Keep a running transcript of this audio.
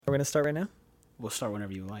we going to start right now? We'll start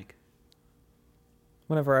whenever you like.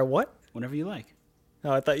 Whenever I what? Whenever you like.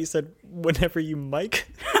 Oh, I thought you said whenever you mic.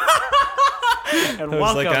 And I was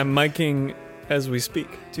welcome like, I'm miking as we speak.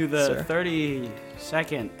 to the sir.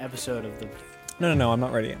 32nd episode of the... No, I'm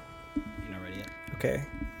not ready yet. You're not ready yet? Okay.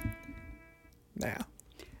 Now.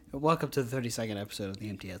 Welcome to the 32nd episode of the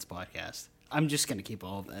Empty Heads Podcast. I'm just going to keep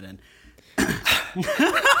all of that in.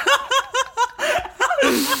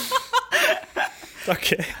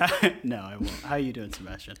 Okay. No, I won't. How are you doing,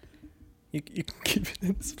 Sebastian? You can keep it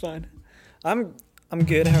in. It's fine. I'm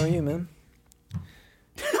good. How are you, man?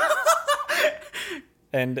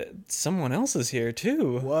 And someone else is here,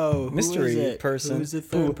 too. Whoa. Mystery who is it? person. Who's the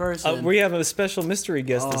third person? We have a special mystery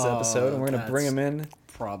guest this episode, and we're going to bring him in.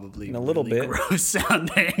 Probably in a little really bit. gross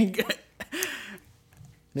sounding.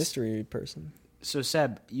 Mystery person. So,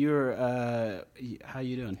 Seb, you're, how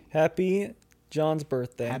you doing? Happy John's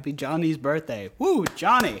birthday. Happy Johnny's birthday. Woo,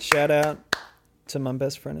 Johnny. Shout out to my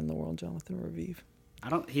best friend in the world, Jonathan Raviv.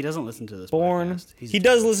 He doesn't listen to this Born. podcast. He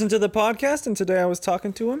does listen to the podcast, and today I was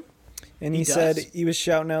talking to him, and he said he was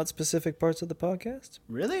shouting out specific parts of the podcast.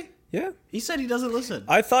 Really? Yeah. He said he doesn't listen.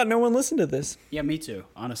 I thought no one listened to this. Yeah, me too,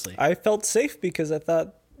 honestly. I felt safe because I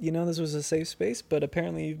thought, this was a safe space, but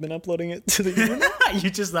apparently you've been uploading it to the internet. You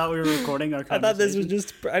just thought we were recording our conversation? I thought this was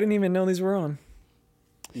just, I didn't even know these were on.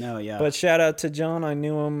 No, yeah. But shout out to John. I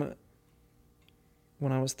knew him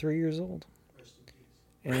when I was 3 years old.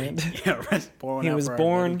 And yeah, he was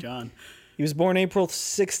born. John. He was born April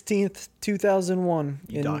 16th, 2001.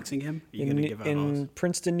 You doxing him? You gonna give out in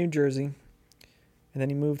Princeton, New Jersey. And then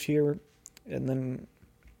he moved here and then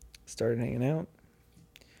started hanging out.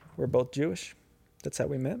 We're both Jewish. That's how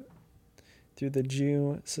we met. Through the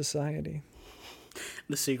Jew Society.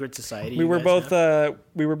 The secret society. We were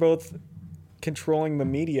both controlling the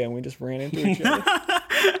media, and we just ran into each other.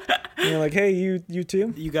 And you're like, hey, you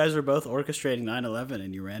too? You guys were both orchestrating 9/11,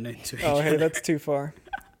 and you ran into each other. Oh, hey, that's too far.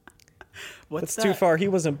 What's That's too far. He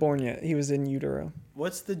wasn't born yet. He was in utero.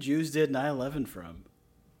 What's the Jews did 9/11 from?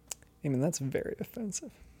 I mean, that's very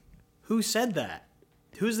offensive. Who said that?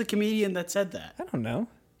 Who's the comedian that said that? I don't know.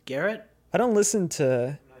 Garrett? I don't listen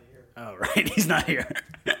to... Oh, right. He's not here.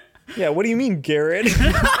 Yeah, what do you mean, Garrett?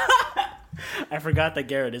 I forgot that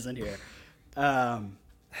Garrett isn't here. All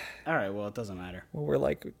right, well, it doesn't matter. Well, we're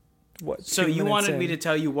like, what? So you wanted me to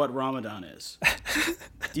tell you what Ramadan is.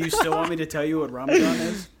 Do you still want me to tell you what Ramadan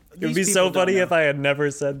is? It would be so funny if I had never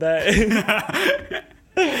said that.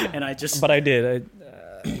 And I just... But I did.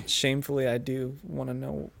 Shamefully, I do want to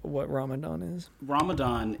know what Ramadan is.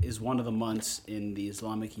 Ramadan is one of the months in the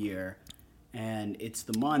Islamic year, and it's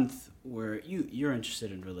the month where you're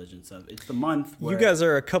interested in religion stuff. It's the month where... You guys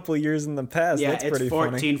are a couple years in the past. Yeah, That's it's pretty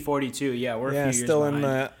funny. 1442. Yeah, we're a few years still behind. in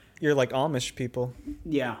the... You're like Amish people.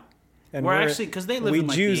 Yeah. And we're actually... Because they live in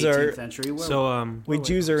like Jews the 18th century. We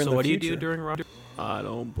Jews are in the future. So what do you do during Ramadan? I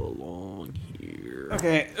don't belong here.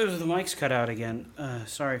 Okay, the mic's cut out again.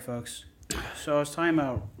 Sorry, folks. So I was talking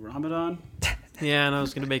about Ramadan. Yeah, and I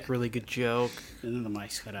was going to make a really good joke. And then the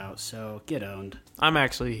mic's cut out, so get owned. I'm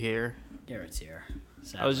actually here. Garrett's here.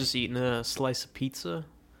 Sadly. I was just eating a slice of pizza.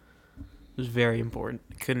 It was very important.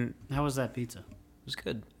 How was that pizza? It was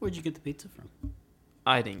good. Where'd you get the pizza from?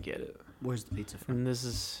 I didn't get it. Where's the pizza from? And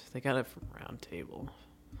they got it from Round Table.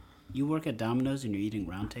 You work at Domino's and you're eating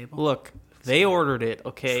Round Table? Look, they ordered it,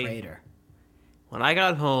 okay? Traitor. When I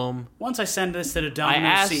got home... Once I send this to the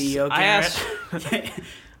Domino's CEO, Garrett...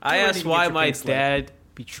 I asked why my dad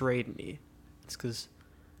betrayed me. It's because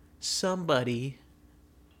somebody...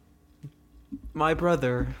 My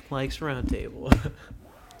brother likes Round Table.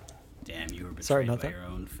 Damn, you were betrayed by nothing. your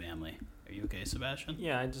own family. Are you okay, Sebastian?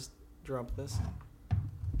 Yeah, I just dropped this.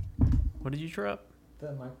 What did you drop?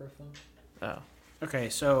 The microphone. Oh. Okay,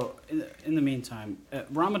 so in the meantime,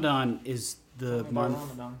 Ramadan is the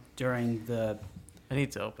month during the I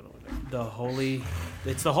need to open it.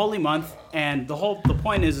 It's the holy month, and the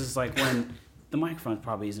point is like when the microphone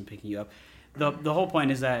probably isn't picking you up. The whole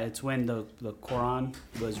point is that it's when the Quran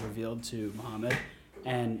was revealed to Muhammad,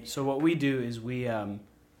 and so what we do is we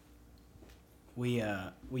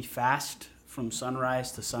fast from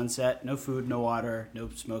sunrise to sunset. No food, no water, no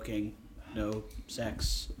smoking, no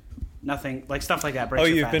sex, nothing like stuff like that. Oh,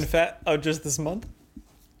 you've been fat? Oh, just this month?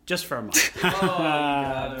 Just for a month.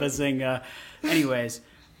 Bazinga. Anyways,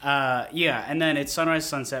 yeah, and then it's sunrise,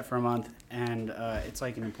 sunset for a month, and it's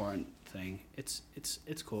like an important thing. It's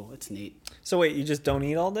cool. It's neat. So wait, you just don't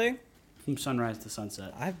eat all day? From sunrise to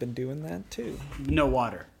sunset. I've been doing that too. No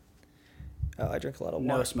water. Oh, I drink a lot of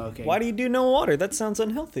water. No smoking. Why do you do no water? That sounds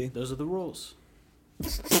unhealthy. Those are the rules.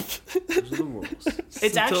 Those are the rules.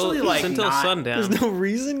 It's actually like until not, sundown. There's no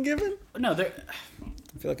reason given? No,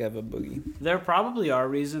 I feel like I have a boogie. There probably are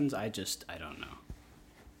reasons. I don't know.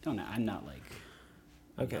 I'm not like.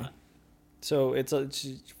 Okay. Not. So it's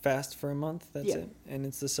fast for a month. That's Yeah. it, and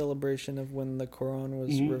it's the celebration of when the Quran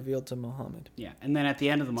was revealed to Muhammad. Yeah, and then at the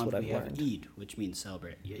end of the That's month what we I've have learned. Eid, which means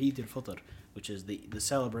celebrate. Yeah, Eid al-Fitr, which is the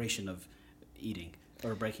celebration of eating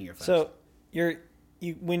or breaking your fast. So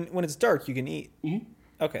when it's dark, you can eat. Mm-hmm.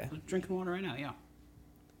 Okay. I'm drinking water right now. Yeah.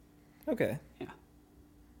 Okay. Yeah.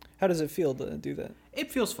 How does it feel to do that?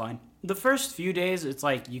 It feels fine. The first few days, it's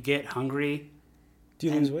like you get hungry. Do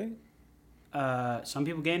you lose weight? Some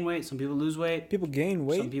people gain weight. Some people lose weight. People gain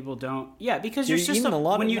weight. Some people don't. Yeah, because You're your system, eating a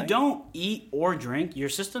lot when at you night. don't eat or drink, your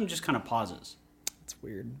system just kind of pauses. It's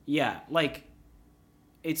weird. Yeah, like,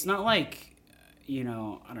 it's not like, I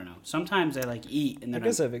don't know. Sometimes I, like, eat, and I then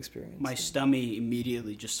guess I've experienced my it. stomach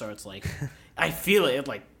immediately just starts, like, I feel it,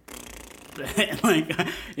 like, like,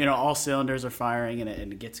 all cylinders are firing, and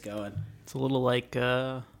it gets going. It's a little like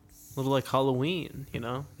Halloween,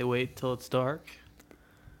 They wait till it's dark.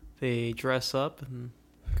 They dress up and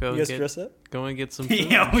go You guys dress up? go and get some food.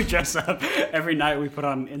 Yeah, we dress up. Every night we put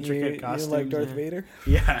on intricate costumes. You like Darth yeah. Vader?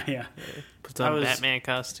 Yeah. Puts on I was- Batman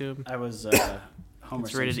costume. I was Homer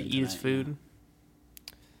It's ready to Simpson eat his tonight, food.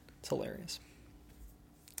 It's hilarious.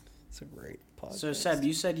 It's a great podcast. So, Seb,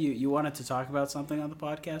 you said you wanted to talk about something on the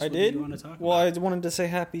podcast. I What did. you want to talk Well, about? I wanted to say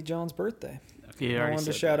happy John's birthday. You I already wanted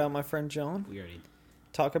to said shout that. out my friend John. We already.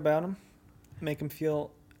 Talk about him. Make him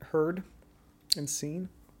feel heard and seen.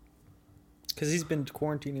 Because he's been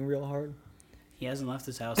quarantining real hard. He hasn't left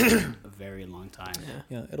his house in a very long time.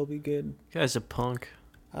 Yeah. Yeah, it'll be good. Guy's a punk.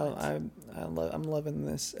 I'm loving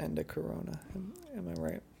this end of Corona. Am I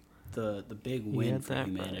right? The big You win had for that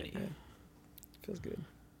humanity. Yeah. Feels good.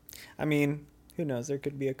 I mean, who knows? There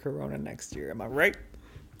could be a Corona next year. Am I right?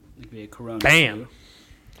 It could be a corona. Bam. too.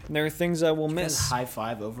 And there are things I will You guys miss. high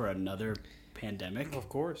five over another pandemic. Of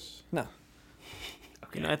course. No.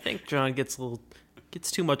 Okay. I think John gets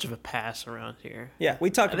too much of a pass around here. Yeah, we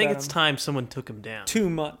talked I think about it's him time someone took him down. too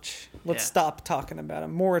much. Let's Yeah. stop talking about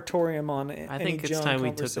him. Moratorium on I any think it's John time we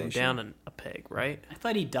took him conversation. down a peg, right? I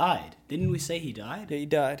thought he died. Didn't we say he died? Yeah, he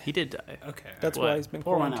died. He did die. Okay. That's What? why he's been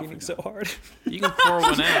Pour one out for quarantining so hard. You can pour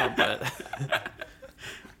one out, but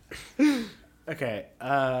Okay.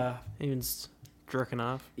 Evan's jerking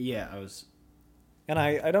off. Yeah, I was. And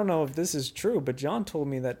I don't know if this is true, but John told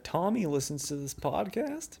me that Tommy listens to this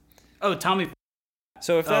podcast. Oh, Tommy.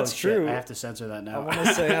 So if that's Oh, shit. true, I have to censor that I now. want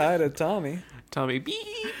to say hi to Tommy. Tommy beep.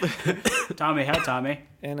 Tommy, hi, Tommy.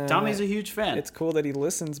 And Tommy's a huge fan. It's cool that he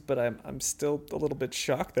listens, but I'm still a little bit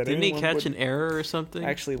shocked that Didn't he anyone catch would an error or something?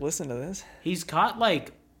 actually listen to this. He's caught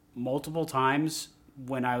like multiple times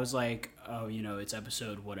when I was like, oh, it's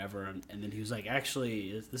episode whatever, and then he was like, actually,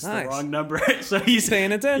 is this Nice. the wrong number? So he's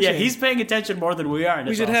Paying attention. Yeah, he's paying attention more than we are. And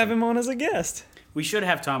We it's should have awesome. him on as a guest. We should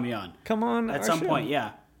have Tommy on Come on, at our some show. point.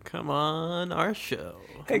 Yeah. Come on, our show.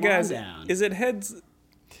 Hey Come on guys, down. is it heads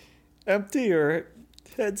empty or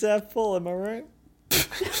heads half full? Am I right?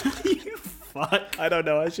 You fuck. I don't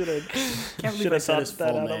know. I should have. Can't believe Should I have said thought his that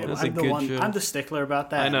full out. name. That's a I'm the good one. show. I'm the stickler about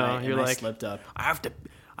that. I know, and you're I like- slipped up. I have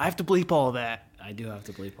to bleep all that. I do have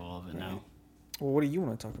to bleep all of it now. Well, what do you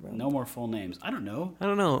want to talk about? No more full names. I don't know. I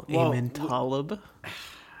don't know. Well, Amen Talib.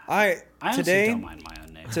 I honestly today don't mind my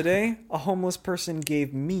own name. today a homeless person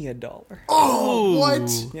gave me $1.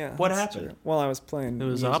 Oh, Yeah. What that's happened? true. Well, I was playing. It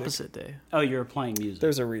was music. opposite day. Oh, you were playing music.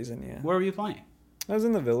 There's a reason. Yeah. Where were you playing? I was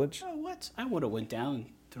in the village. Oh, what? I would have went down and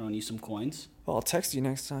thrown you some coins. Well, I'll text you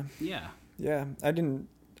next time. Yeah. Yeah, I didn't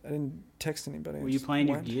text anybody. I Were you just playing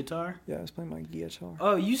went. your guitar? Yeah, I was playing my guitar.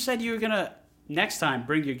 Oh, you said you were gonna next time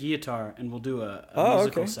bring your guitar and we'll do a Oh,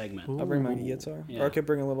 musical okay. segment. Ooh. I'll bring my Ooh. guitar, Yeah. or I could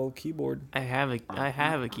bring a little keyboard. I have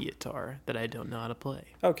a guitar that I don't know how to play.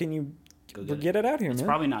 Oh, can you Go get it out here, It's man?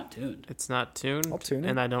 probably not tuned. It's not tuned, I'll tune it.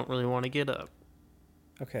 and I don't really want to get up.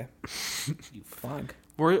 Okay, You fine.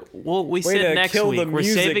 We Way said to next kill week. the We're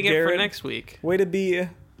music, saving it for Garrett. next week Way to be.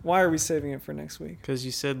 Why are we saving it for next week? because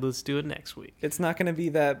you said let's do it next week. It's not going to be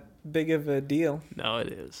that big of a deal. No, it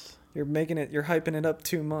is. You're hyping it up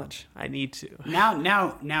too much. I need to.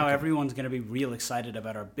 Now everyone's gonna be real excited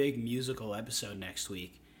about our big musical episode next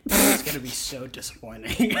week. It's gonna be so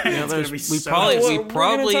disappointing. It's gonna there's- be we so probably- Well, we we're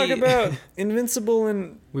probably- going to talk about Invincible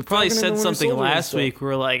and. We probably Falcon and said the Winter something Soldier and last stuff. week. We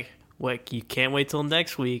were like, "What? You can't wait till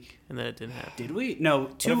next week," and then it didn't happen. Did we? No,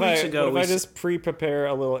 What 2 if weeks I, ago. What we if I just pre-prepare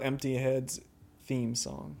a little Empty Heads theme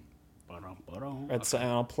song? Okay. And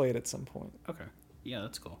I'll play it at some point. Okay. Yeah,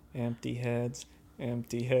 that's cool. Empty heads,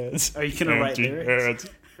 empty heads. Are you gonna write lyrics?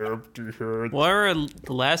 Empty heads. Well, I remember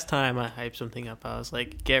the last time I hyped something up, I was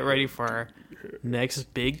like, "Get ready for our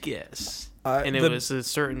next big guest," and it was a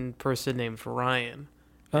certain person named Ryan,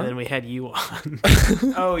 And then we had you on.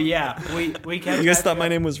 Oh yeah, we kept. You guys thought my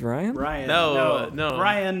name was Ryan? Ryan? No.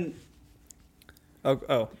 Ryan.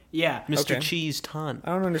 Oh. Yeah, Mr. Okay. Cheese Ton.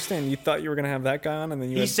 I don't understand. You thought you were gonna have that guy on, and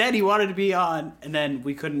then you he said he wanted to be on, and then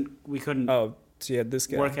we couldn't. Oh, so you had this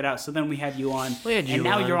guy. work it out. So then we had you on, We had you and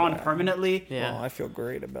now on. you're on permanently. Yeah. Well, I feel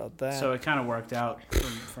great about that. So it kind of worked out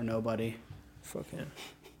for nobody. Fucking.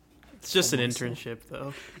 It's just an Almost. internship,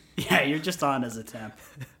 though. Yeah, you're just on as a temp.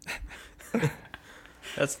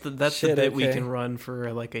 That's the Shit, bit we okay. can run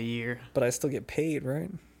for like a year. But I still get paid, right?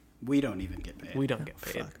 We don't even get paid. We don't get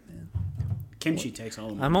paid. Fuck, man. Kimchi takes all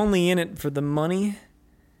the money. I'm only in it for the money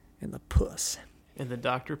and the puss And the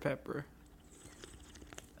Dr. Pepper.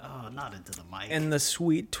 Oh, not into the mic. and the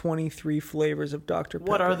sweet 23 flavors of Dr.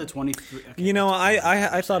 Pepper. What are the 23? Okay, You know, that's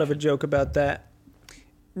I thought of a joke about that.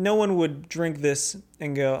 No one would drink this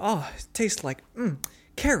and go, "Oh, it tastes like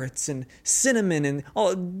carrots and cinnamon and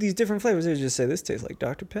all these different flavors." They would just say, "This tastes like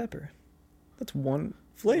Dr. Pepper." That's one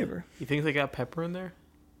flavor. You think they got pepper in there?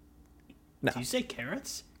 No, Did you say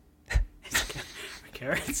carrots? Are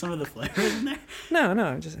carrots some of the flavors in there?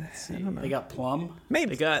 no, just I don't know. They got plum.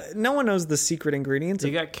 Maybe They got no one knows the secret ingredients. they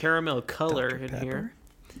of got caramel color Dr. in Pepper. here.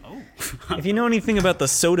 Oh. If you know anything about the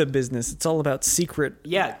soda business, it's all about secret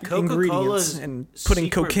Yeah, ingredients Coca-Cola's and putting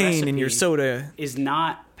secret cocaine in your recipe soda. is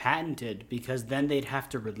not patented because then they'd have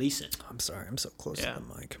to release it. I'm sorry, I'm so close Yeah. to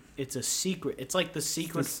the mic. It's a secret. It's like the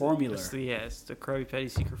secret It's- formula. It's the Krabby Patty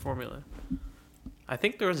secret formula. I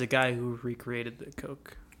think there was a guy who recreated the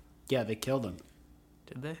Coke. Yeah, they killed him.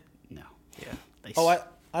 Did they? No. Yeah. They Oh,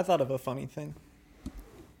 I thought of a funny thing.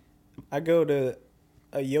 I go to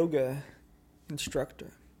a yoga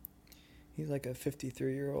instructor. He's like a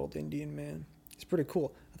 53-year-old Indian man. He's pretty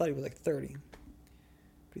cool. I thought he was like 30,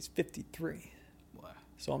 but he's 53. What?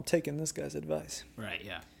 So I'm taking this guy's advice. Right,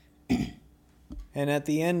 yeah. And at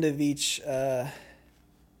the end of each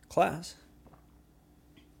class,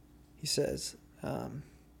 he says,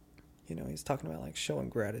 he's talking about like showing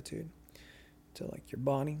gratitude to like your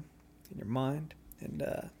body and your mind and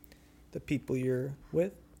the people you're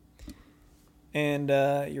with and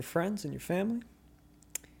your friends and your family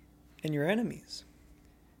and your enemies.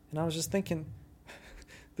 And I was just thinking,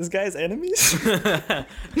 this guy's enemies?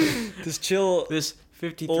 This chill, This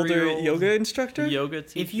 53 older yoga instructor? yoga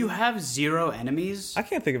teacher. If you have zero enemies, I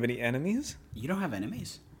can't think of any enemies. you don't have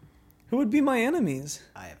enemies. Who would be my enemies?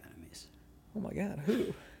 I have enemies. Oh my god,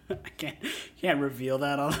 who? I can't reveal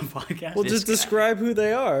that on the podcast. Well, just describe who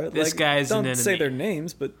they are. This guy's don't an say enemy. their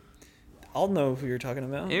names, but I'll know who you're talking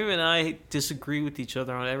about. Amy and I disagree with each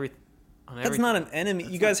other on everything. That's not an enemy.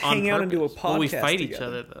 You guys on hang out and do a purpose. podcast Well, we fight each together.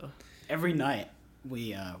 other though. Every night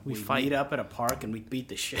we fight. meet up at a park and we beat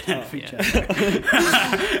the shit out of each yeah.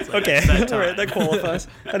 other. Okay, It's that all right, time. that qualifies.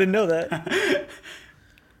 I didn't know that.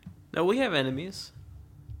 No, we have enemies.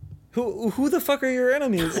 Who the fuck are your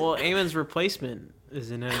enemies? Well, Eamon's replacement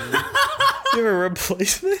is an enemy. You have a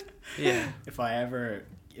replacement? Yeah. if I'm Garrett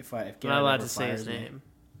not allowed ever to say his fires me. name.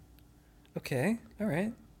 Okay, all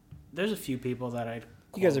right. There's a few people that I.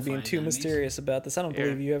 You guys are being too mysterious about this. I don't Here.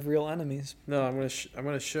 believe you have real enemies. No, I'm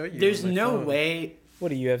gonna show you. There's on my no phone. way. What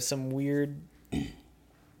do you have? Some weird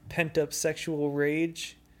pent-up sexual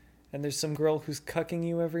rage, and there's some girl who's cucking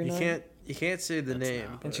you every night, You can't say the That's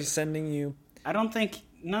name. no. and she's sending you. I don't think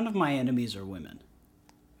none of my enemies are women.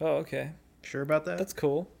 Oh, okay, Sure about that? that's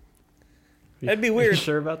cool. That'd be weird.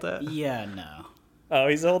 Sure about that? Yeah, no. Oh,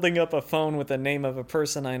 he's holding up a phone with the name of a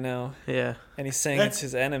person I know, Yeah. and he's saying That's it's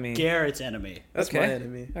his enemy. Garrett's enemy. That's Okay. my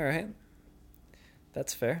enemy. All right,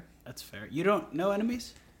 that's fair. That's fair. You don't know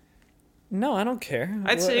enemies? No, I don't care.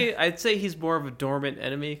 I'd say he's more of a dormant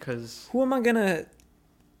enemy because Who am I gonna?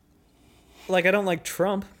 Like, I don't like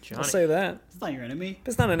Trump. I'll Johnny. say that. It's not your enemy.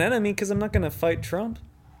 But it's not an enemy because I'm not gonna fight Trump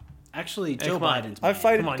Actually, Hey, Joe come on. Biden's. I my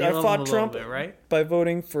fight- come on, you I love fought him a little Trump. bit, right? by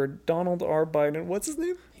voting for Donald R. Biden. What's his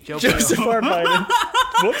name? Joe Joseph Biden. R.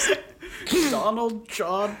 Biden. Whoops. enemy. Donald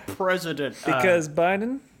John President. Because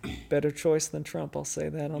Biden, better choice than Trump. I'll say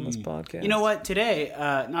that on this podcast. You know what? Today,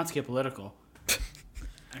 not to get political.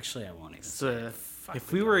 Actually, I won't even. It's, say it.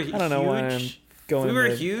 if we were I don't know why I'm huge, going. we were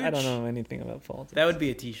with- huge, I don't know anything about politics. that would be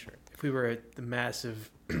a T-shirt. If we were the massive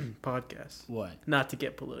podcast, What? not to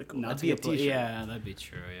get political, Not that'd to be a get T-shirt. Yeah, that'd be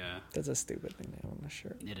true. Yeah, That's a stupid thing to have on a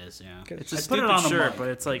shirt. it is. Yeah. Good. It's a I'd put stupid it on a shirt, mug. but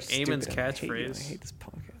it's like Stupid. Eamon's I hate you. I catchphrase. hate this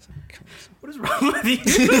podcast. I'm coming soon. What is wrong with you?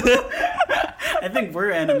 I think we're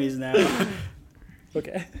enemies now.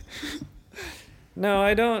 Okay. No,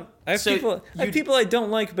 I don't. I have So people. I have you- people I don't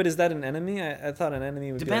like, but is that an enemy? I thought an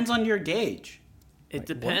enemy would Depends be like, on your gauge. It Like,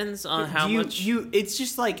 depends on how you, much. It's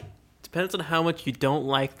just like Depends on how much you don't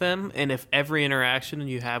like them, and if every interaction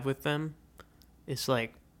you have with them is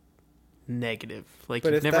like negative. Like, But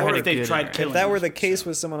you've if never that had were- a if they've good tried interaction. If that were the So- case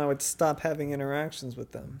with someone, I would stop having interactions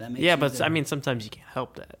with them. That makes Yeah, you but the- I mean, sometimes you can't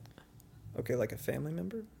help that. Okay, like a family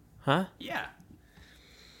member? Huh? yeah.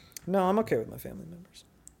 No, I'm okay with my family members.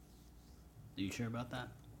 Are you sure about that?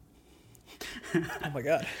 Oh my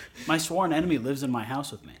god. My sworn enemy lives in my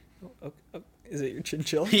house with me. Is it your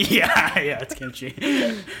chinchilla? yeah, it's kimchi.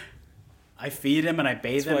 I feed him and I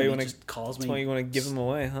bathe That's him. why you And he wanna- just calls me. That's why you want to give him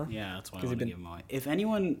away, huh? Yeah, that's why I 'Cause want you've to been- give him away. If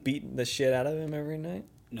anyone, Beating the shit out of him every night?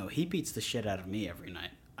 no, he beats the shit out of me every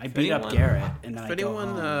night. I If beat up anyone- Garrett, and then If I go anyone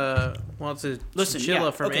home. wants a Listen, chinchilla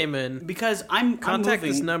yeah, from okay, Eamon, because I'm contact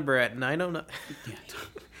moving, this number at 909. Yeah,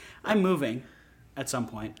 I'm moving at some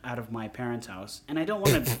point out of my parents' house, and I don't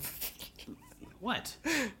want to. What?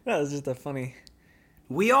 No, it's just a funny...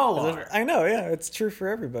 We all are. I know, yeah. It's true for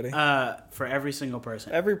everybody. For every single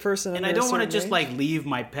person. Every person And I under a don't want to certain just age. like leave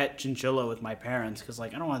my pet chinchilla with my parents because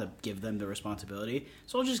like I don't want to give them the responsibility.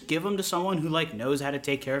 So I'll just give him to someone who like knows how to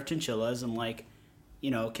take care of chinchillas and like,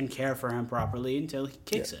 you know, can care for him properly until he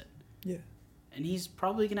kicks it. Yeah. And he's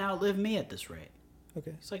probably gonna outlive me at this rate.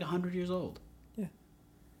 Okay. He's like 100 years old.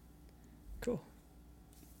 Cool.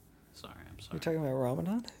 Sorry, I'm You're sorry. talking about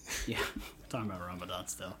Ramadan? Yeah, we're talking about Ramadan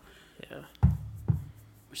still. Yeah.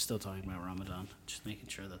 We're still talking about Ramadan. Just making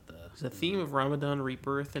sure that Is the theme of Ramadan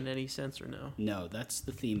rebirth in any sense or no? No, that's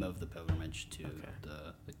the theme of the pilgrimage to Okay.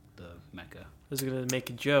 the Mecca. I was going to make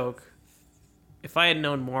a joke. If I had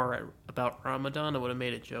known more about Ramadan, I would have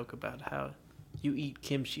made a joke about how you eat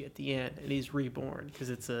kimchi at the end and he's reborn because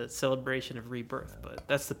it's a celebration of rebirth. But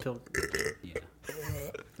that's the pilgrimage. Yeah.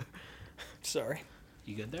 Sorry.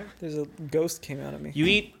 You good there? There's a ghost came out of me. You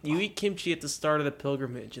eat kimchi at the start of the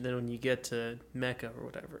pilgrimage, and then when you get to Mecca or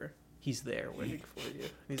whatever, he's there waiting for you.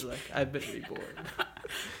 He's like, "I've been reborn."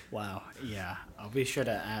 Wow. Yeah. I'll be sure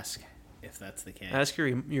to ask if that's the case. Ask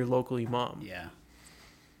your local imam. Yeah.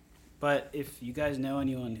 But if you guys know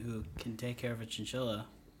anyone who can take care of a chinchilla,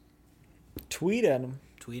 Tweet at him.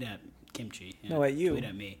 tweet at Kimchi. Yeah, No, at you. Tweet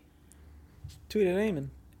at me Tweet at Eamon.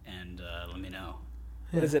 and let me know.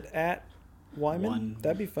 What is it, at Wyman? One-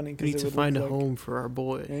 That'd be funny We because need it to would find a look like home for our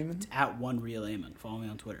boy. Eamon. At One Real Amen. Follow me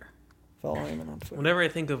on Twitter. Follow Eamon on Twitter. Whenever I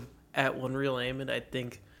think of at one real Eamon, I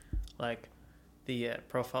think like the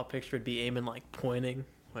profile picture would be Eamon like pointing,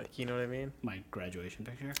 like you know what I mean? My graduation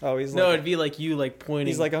picture. Oh, he's No, like, it'd be like you like pointing.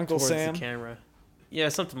 He's like Uncle towards Sam? the camera. Yeah,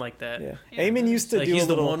 something like that. yeah. Yeah, Eamon used to Like do he's a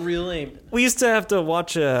little. the one real Eamon. We used to have to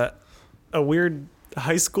watch a weird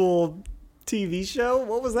high school TV show.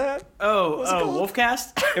 What was that? Oh, What's it called?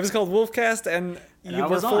 Wolfcast? It was called Wolfcast, and And you I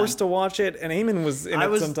were was forced on. to watch it. And Eamon was in I it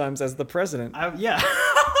was- sometimes as the president. Yeah.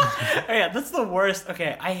 Yeah, that's the worst.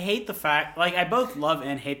 Okay, I hate the fact, like, I both love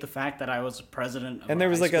and hate the fact that I was president of And there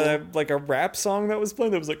was high school. like a rap song that was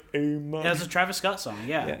playing that was like Eamon. Yeah, it's a Travis Scott song,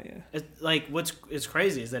 yeah. Yeah, yeah. It's, like, it's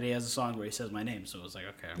crazy is that he has a song where he says my name, so it was like,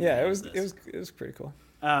 okay. I'm Yeah, gonna it use was this. it was pretty cool.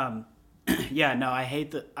 Yeah, no,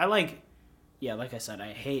 like I said,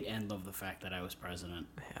 I hate and love the fact that I was president.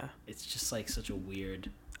 Yeah. It's just like such a weird.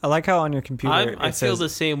 I like how on your computer I feel the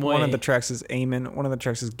same way. one of the tracks is Eamon, one of the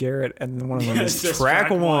tracks is Garrett, and then one of them It's is just track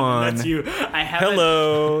one. That's you. I haven't.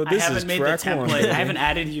 Hello, this I haven't is made track the template. one. I haven't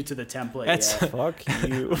added you to the template That's- yet. Fuck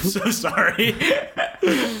you. I'm so sorry.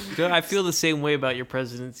 I feel the same way about your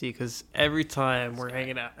presidency because every time we're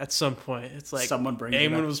hanging out, at some point, it's like Someone brings it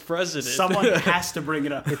Eamon up. was president. Someone has to bring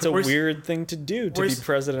it up. It's a We're- weird thing to do to be we're-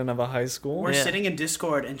 president of a high school. We're Yeah. sitting in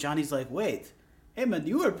Discord, and Johnny's like, "Wait, hey man,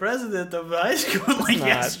 you were president of high school." I'm like, not.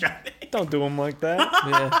 yes, Johnny. Don't do him like that.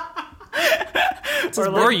 Yeah. It's his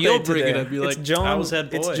Or birthday you'll bring today. it up, be It's like, John, I was head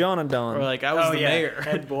boy. It's Jonadon. Or like I was the mayor.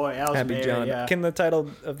 head boy. I was Happy mayor. Jonadon. Yeah. Can the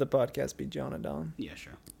title of the podcast be Jonadon? Yeah,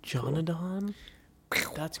 sure. Jonadon?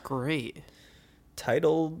 That's great.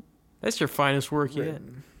 Title That's your finest work yet.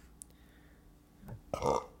 written.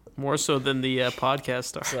 More so than the podcast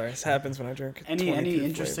star. Sorry, this happens when I drink. Any 23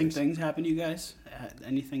 interesting flavors. things happen to you guys?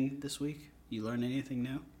 Anything this week? You learn anything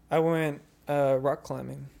new? I went rock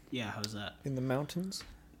climbing Yeah, how's that? in the mountains,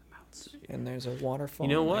 and there's a waterfall.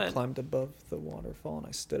 You know and I what? climbed above the waterfall, and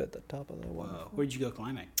I stood at the top of the Whoa. waterfall. Where'd you go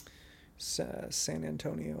climbing? San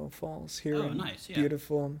Antonio Falls here Oh, in nice, yeah.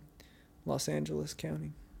 beautiful Los Angeles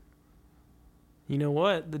County. You know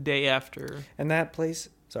what? The day after And that place,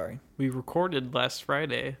 sorry. we recorded last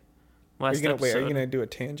Friday. Are Last you episode. gonna gonna do a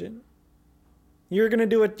tangent? You're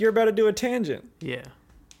about to do a tangent. Yeah.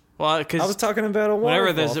 Well, I was because talking about a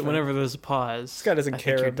waterfall. whenever there's a pause, This guy doesn't I think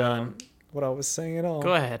care you're about done. what I was saying at all.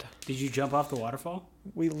 Go ahead. Did you jump off the waterfall?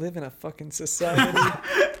 We live in a fucking society.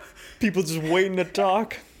 People just waiting to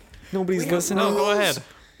talk. Nobody's listening. No, go ahead.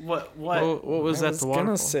 What? What was I that? was The waterfall.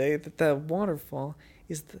 gonna say that waterfall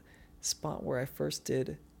is the spot where I first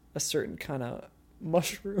did a certain kind of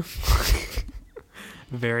mushroom.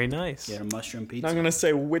 Very nice. Get a mushroom pizza. Not gonna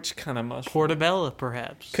say which kind of mushroom. Portobello,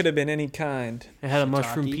 perhaps. Could have been any kind. It had a Shiitake.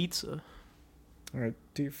 mushroom pizza. All right,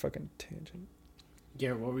 do your fucking tangent.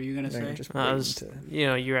 Garrett, what were you gonna Now you're say? just I waiting was,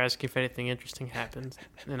 to- you're asking if anything interesting happened,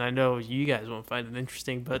 and I know you guys won't find it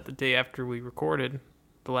interesting. But the day after we recorded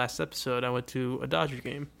the last episode, I went to a Dodger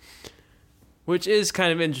game, which is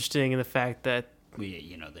kind of interesting in the fact that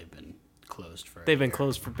They've been closed for. they've been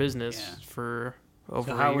closed for business Yeah. for over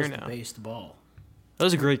So a how year was now. the baseball? That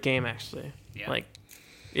was a great game, actually. Yeah. Like,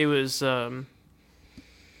 it was. No,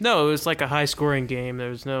 it was like a high scoring game. There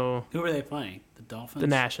was no Who were they playing? The Dolphins. the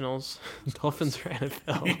Nationals. Dolphins are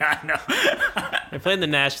NFL. Yeah, I know. I played the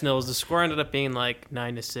Nationals. The score ended up being like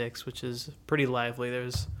 9-6, which is pretty lively. There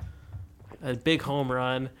was a big home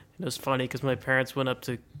run. It was funny because my parents went up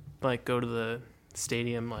to like go to the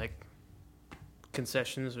stadium like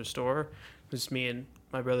concessions or store. It was me and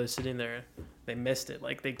my brother sitting there. They missed it.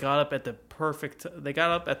 Like they got up at the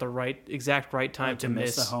exact right time to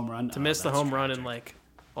miss the home run. to miss the home run and like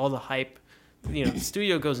all the hype. The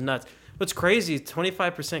studio goes nuts. What's crazy is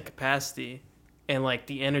 25% capacity, and like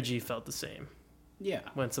the energy felt the same Yeah.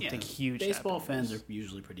 when something huge. Baseball happened. fans are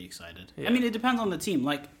usually pretty excited. Yeah. I mean, it depends on the team.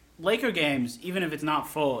 Like Laker games, even if it's not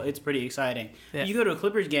full, it's pretty exciting. Yeah. You go to a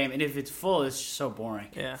Clippers game, and if it's full, it's just so boring.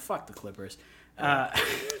 Yeah. Fuck the Clippers.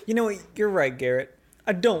 You know what? You're right, Garrett.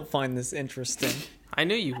 I don't find this interesting. I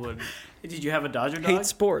knew you wouldn't. Did you have a Dodger dog? Hate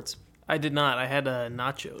sports. I did not. I had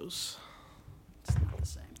nachos. It's not the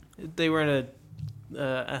same. They were in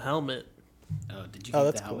a helmet. Oh, did you Oh, keep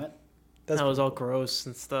that's the cool. helmet? That was all gross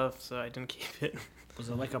and stuff, so I didn't keep it. Was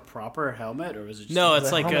it like a proper helmet, or was it just No, Was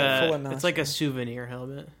it's a like helmet full of it's like a souvenir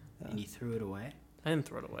helmet. and you threw it away? I didn't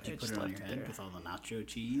throw it away. Did you I put just it on left your it head there. with all the nacho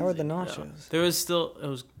cheese? How are the and- nachos? There was still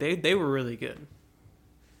they were really good.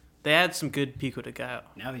 They had some good pico de gallo.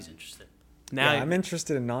 Now he's interested. Now Yeah, I'm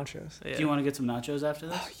interested in nachos. yeah. Do you want to get some nachos after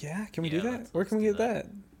this? Oh, yeah, can we Yeah, do that? let's- Where can we let's get do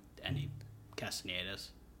that? Any Castanedas?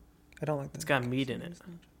 I don't like that. It's got meat in it. Is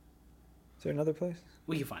there another place?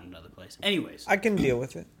 We can find another place. Anyways, I can deal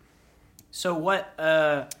with it. so what?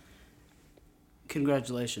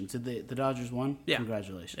 Congratulations! Did the Dodgers won? Yeah.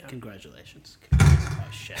 Congratulations! Yeah. Congratulations! Oh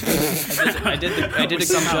shit! I did a good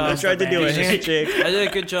Somehow job. missed the band. handshake. I did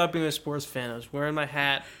a good job being a sports fan. I was wearing my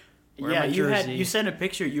hat. Wearing Yeah, my jersey. you sent a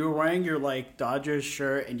picture. You were wearing your like Dodgers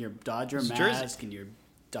shirt and your Dodger It's mask a jersey. and your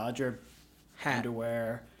Dodger Hat.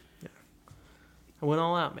 underwear. I went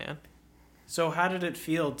all out, man. So how did it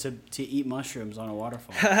feel to eat mushrooms on a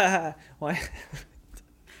waterfall? Why?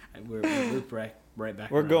 we loop right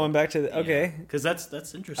back. We're going back to the. Okay. because that's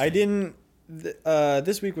interesting. I didn't.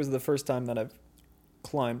 This week was the first time that I've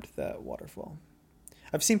climbed that waterfall.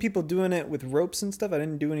 I've seen people doing it with ropes and stuff. I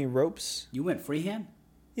didn't do any ropes. You went freehand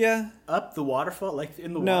Yeah. up the waterfall, like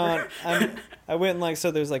in the No, water. I went like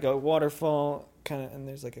so. There's like a waterfall kind of, and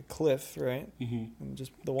there's like a cliff, right? Mm-hmm. And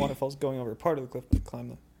just the waterfall's going over part of the cliff. But I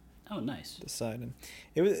climbed Oh, nice. the side, and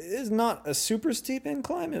it was not a super steep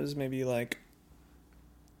incline. It was maybe like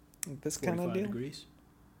this kind of 45 deal. degrees.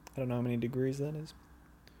 I don't know how many degrees that is,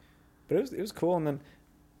 but it was cool. And then,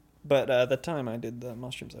 but the time I did the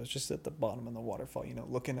mushrooms, I was just at the bottom of the waterfall,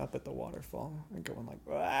 looking up at the waterfall and going like,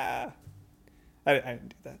 ah. I didn't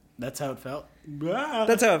do that. That's how it felt.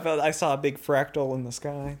 That's how it felt. I saw a big fractal in the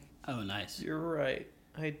sky. Oh, nice. You're right.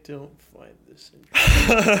 I don't find this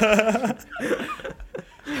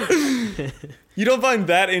You don't find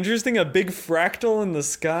that interesting? A big fractal in the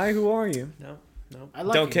sky? Who are you? No. I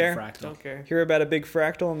love Don't a good care? fractal. Don't care. Hear about a big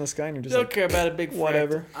fractal in the sky and you're just Don't like, care about a big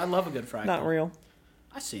whatever. I love a good fractal. Not real.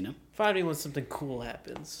 I've seen them. Find me when something cool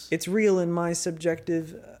happens. It's real in my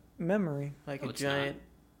subjective memory. Like No, a it's giant,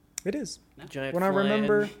 It is. giant. When I flying-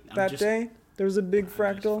 remember I'm that just- day, there was a big I'm just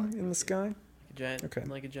fractal fucking in the with sky. Okay.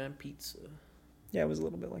 like a giant pizza. Yeah, it was a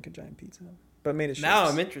little bit like a giant pizza, but made of shapes. Now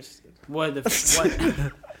I'm interested. What?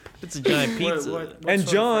 what? It's a giant pizza. what And sort of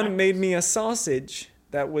John fractals? made me a sausage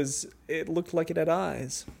it looked like it had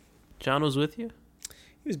eyes. John was with you.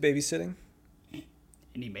 He was babysitting. And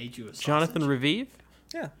he made you a sausage. Jonathan Revive.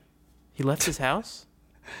 Yeah. He left his house.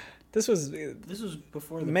 This was This was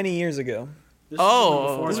before the. many years ago. This Oh,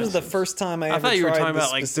 before This was the lessons. first time I I ever thought you were tried talking the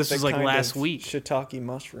about, like, this was, specific like, kind last of week. shiitake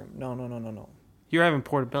mushroom. No. You're having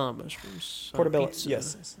portobello mushrooms. on Portobello, pizza.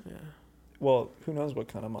 yes. Yeah. Well, who knows what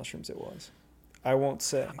kind of mushrooms it was. I won't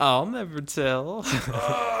say. I'll never tell.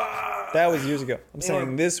 That was years ago. I'm They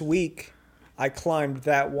saying were- this week I climbed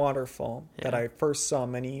that waterfall that Yeah. I first saw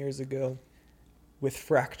many years ago with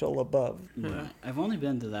fractal above. Right. I've only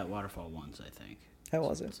been to that waterfall once, I think. How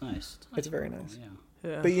was it? It's nice. It's very waterfall, nice. Yeah.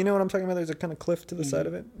 Yeah. But you know what I'm talking about? There's a kind of cliff to the side Mhm.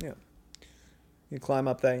 of it. Yeah. You climb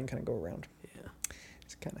up that and you kind of go around. Yeah.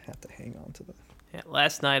 Just kind of have to hang on to the. Yeah,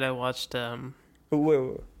 last night I watched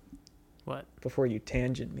Wait. what? Before you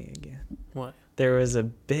tangent me again. What? There was a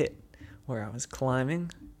bit where I was climbing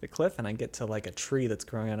the cliff and I get to like a tree that's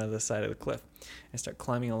growing out of the side of the cliff. I start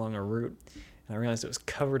climbing along a root and I realized it was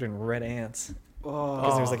covered in red ants.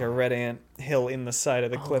 Because there was like a red ant hill in the side of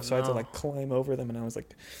the cliff, so I had to like climb over them and I was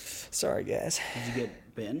like, sorry guys. Did you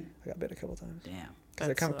get bitten? I got bit a couple times. Damn. Because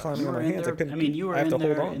I kind of climbing You on were my in hands. their, I mean, you were I have to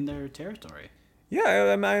hold in on. their territory. Yeah,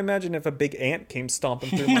 I imagine if a big ant came stomping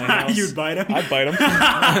through my house. You'd bite him? I'd bite him.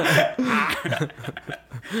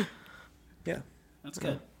 Yeah. That's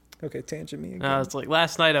good. Okay, tangent me again. It's like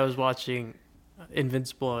last night I was watching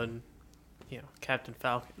Invincible and Captain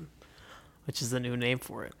Falcon, which is the new name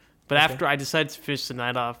for it. But Okay. after I decided to finish the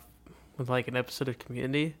night off with like an episode of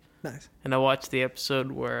Community, Nice. and I watched the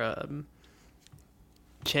episode where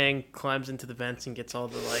Chang climbs into the vents and gets all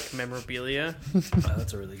the like memorabilia Wow,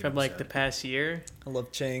 that's a really good from like the episode. past year. I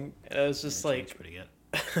love Chang. And I was just Yeah, like, Chang's pretty good.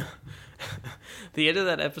 the end of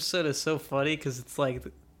that episode is so funny because it's like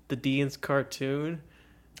the Dean's cartoon.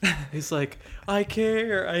 He's like, I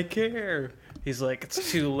care. He's like,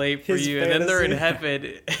 it's too late for His you. And then they're in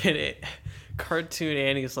fantasy. heaven, and cartoon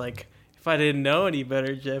Annie's like, if I didn't know any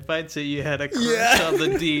better, Jeff, I'd say you had a crush Yeah. on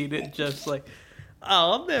the Dean. And Jeff's like,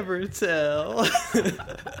 I'll never tell. What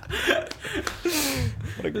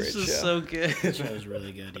a great This show. is so good. That show was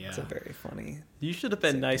really good, yeah. It's a very funny. You should have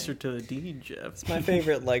been nicer to the Dean, Jeff. It's my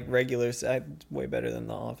favorite, like, regular side, way better than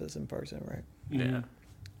The Office and Parks and Rec. Yeah.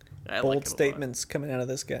 I like Bold it a lot. statements coming out of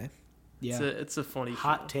this guy. Yeah. It's a funny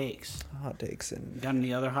Hot show. takes. Hot takes and, Got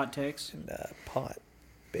any other hot takes? pot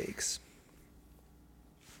bakes.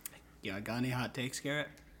 Yeah, got any hot takes, Garrett?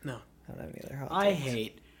 No. I don't have any other hot I takes.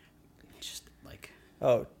 hate just like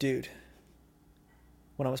Oh, dude.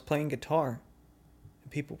 When I was playing guitar,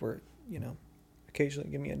 and people were, occasionally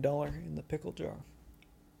give me $1 in the pickle jar.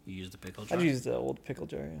 you use the pickle jar. I'd use the old pickle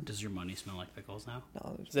jar, yeah. Does your money smell like pickles now?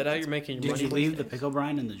 No, Is that how you're making your Did money? you leave the pickle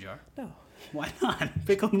brine in the jar? No. Why not?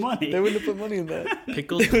 Pickled money. They wouldn't have put money in that.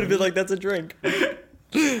 Pickled They would have been like, that's a drink.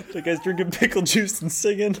 The guy's drinking pickle juice and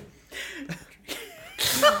singing.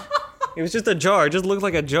 It was just a jar. It just looked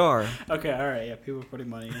like a jar. Okay, all right. Yeah, people are putting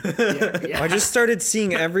money in. Yeah. I just started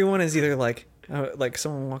seeing everyone as either like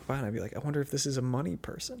someone walk by and I'd be like, I wonder if this is a money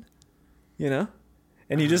person, And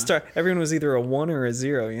you just start. Everyone was either a 1 or a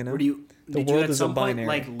 0, Where do you? The Did world you at is a some point binary.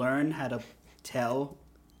 like learn how to tell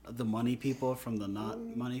the money people from the not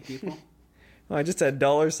money people? I just had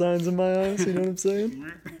dollar signs in my eyes. You know what I'm saying?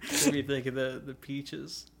 What do you think of the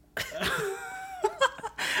peaches?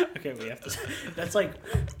 Okay, we have to. That's like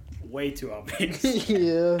way too obvious.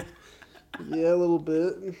 Yeah, a little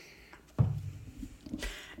bit.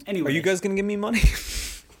 Anyway, Are you guys gonna give me money?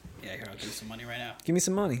 Yeah, here I'll give you some money right now. Give me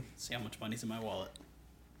some money. See how much money's in my wallet.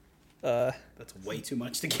 It's That's way too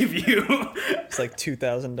much to give you. like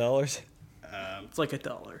 $2,000. It's like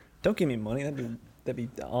 $1. Don't give me money. That'd be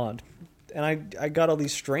odd. And I got all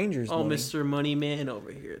these strangers. Oh, money. Mr. Money Man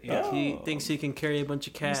over here. He thinks he can carry a bunch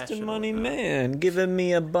of cash. Mr. and Money whatnot. Man, giving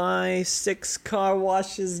me a buy 6 car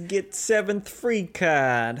washes, get 7th free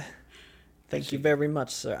card. Thank you very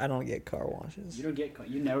much, sir. I don't get car washes. You don't get.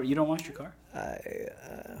 You don't wash your car.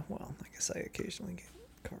 Well, I guess I occasionally get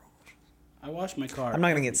car washes. I wash my car. I'm not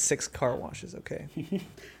gonna get 6 car washes, okay?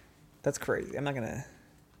 That's crazy. I'm not gonna.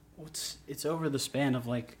 Well, it's over the span of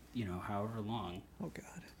however long. Oh God.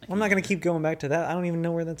 Well, I'm not gonna keep going back to that. I don't even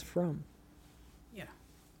know where that's from. Yeah.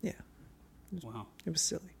 Yeah, Wow. it was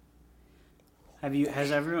silly.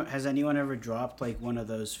 Has anyone ever dropped like one of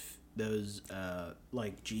those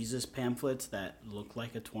like Jesus pamphlets that look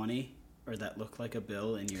like a 20 or that look like a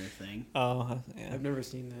bill in your thing? Oh, yeah. I've never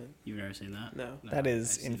seen that. You've never seen that? No. That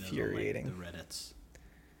is I've seen those on, infuriating. the Reddits.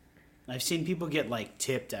 I've seen people get like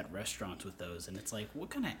tipped at restaurants with those, and it's like, what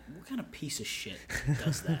kind of piece of shit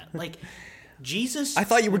does that? Like, Jesus. I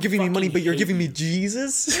thought you were would giving me money, fucking but you're hate giving me you.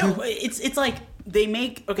 Jesus. No, it's like they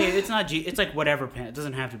make it's not it's like whatever it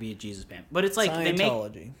doesn't have to be a Jesus pamphlet, but it's like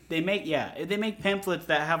Scientology. they make pamphlets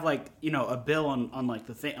that have like a bill on like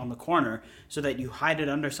the thing on the corner so that you hide it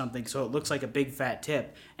under something so it looks like a big fat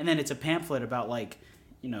tip, and then it's a pamphlet about like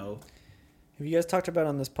Have you guys talked about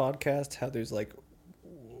on this podcast how there's like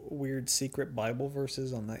weird secret Bible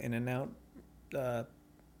verses on the In-N-Out,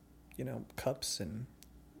 cups and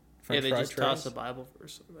French they fry just trays? toss a Bible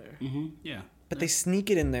verse in there. yeah, But they sneak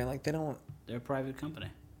it in there like they don't. they're a private company,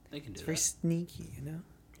 they can do It's very that. sneaky,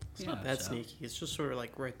 It's not that sneaky. It's just sort of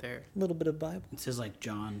like right there. A little bit of Bible. It says like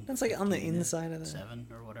John. That's like on the 15, inside of the. 7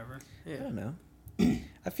 or whatever. Yeah. I don't know.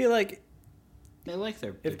 I feel like They like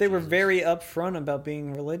their. if they were very upfront about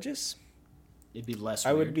being religious, it'd be less.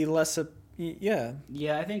 I would weird. be less, Yeah.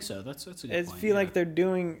 Yeah, I think so. That's a good I point. feel like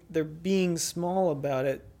they're being small about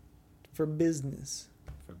it for business.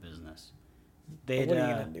 For business. But what are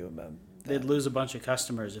you gonna do about that? They'd lose a bunch of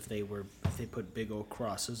customers if they put big old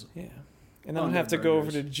crosses. Yeah. And then on I'd their have to go over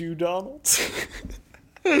burgers. to Jew Donald's.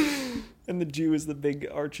 And the Jew is the big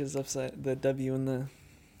arches upside the W and the.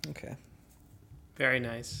 Okay. Very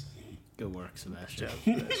nice. Good work, Sebastian.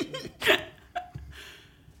 Good job, Sebastian.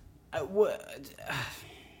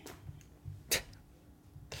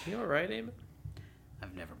 You all right, Eamon?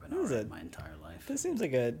 I've never been This all is right a- my entire life. This seems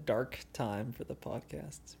like a dark time for the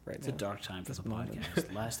podcasts right It's now. a dark time for This the moment.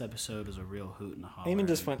 podcast. Last episode was a real hoot and a holler. Eamon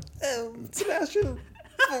just went, "Oh, Sebastian,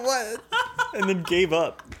 for what?" And then gave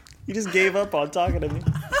up. He just gave up on talking to me.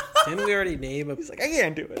 Didn't we already name He's like, "I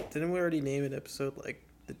can't do it." Didn't we already name an episode like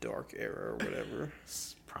the Dark Era or whatever?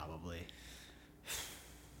 Probably.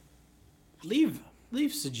 Leave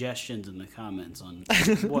suggestions in the comments on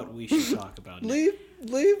what we should talk about. Leave.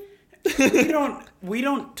 We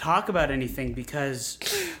don't talk about anything because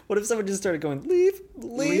What if someone just started going, leave.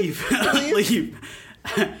 leave.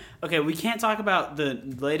 Okay, we can't talk about the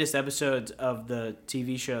latest episodes of the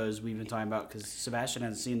TV shows we've been talking about because Sebastian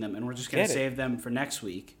hasn't seen them, and we're just gonna Get it. save them for next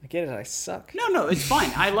week. I get it. I suck. No, it's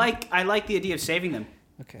fine. I like the idea of saving them.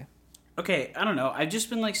 Okay. Okay, I don't know. I've just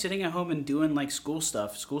been like sitting at home and doing like school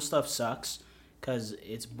stuff. School stuff sucks because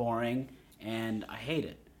it's boring and I hate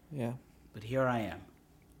it. Yeah. But here I am,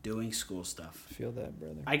 doing school stuff. Feel that,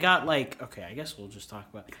 brother. I got okay, I guess we'll just talk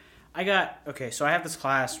about it. So I have this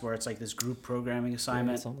class where it's like this group programming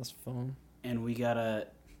assignment, It's on this phone. and we gotta,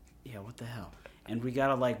 what the hell? And we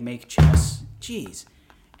gotta like make chess. Jeez.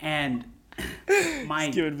 And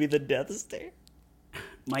It's giving me the death stare.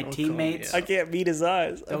 my Don't teammates, call I can't meet his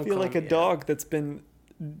eyes. I Don't feel call like a me out. dog that's been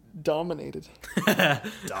dominated.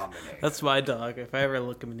 dominate. That's my dog. If I ever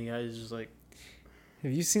look him in the eyes, it's just like,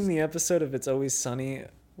 Have you seen the episode of It's Always Sunny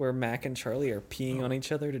where Mac and Charlie are peeing on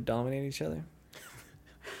each other to dominate each other?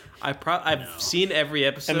 I've seen every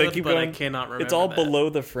episode, And they keep but going, I cannot remember. It's all that. below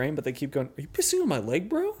the frame, but they keep going, "Are you pissing on my leg,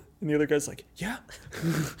 bro?" And the other guy's like, "Yeah."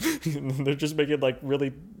 And they're just making like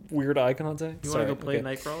really weird eye contact. You Sorry, want to go play okay.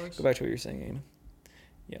 Nightcrawlers? Go back to what you're saying, Ian.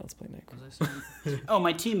 Yeah, let's play Nightcrawler. Oh,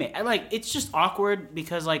 my teammate. It's just awkward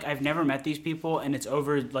because like I've never met these people and it's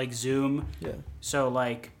over like Zoom. Yeah. So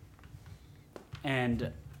like,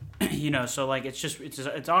 and so like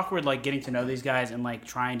it's awkward like getting to know these guys and like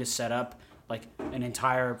trying to set up like an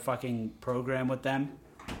entire fucking program with them.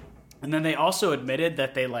 And then they also admitted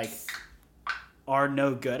that they like are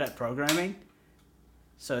no good at programming.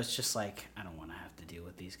 So it's just like I don't want to have to deal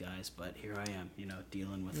with these guys, but here I am,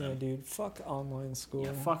 dealing with Yeah, them. dude. Fuck online school.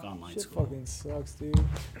 Yeah, fuck online Shit school. fucking sucks, dude. And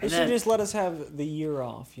They should then- just let us have the year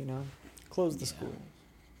off, Close the Yeah. school.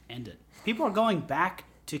 End it. People are going back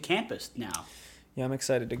to campus now. Yeah, I'm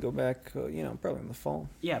excited to go back, probably in the fall.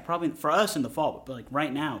 Yeah, probably for us in the fall, but like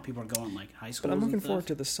right now, people are going like high school. But I'm looking forward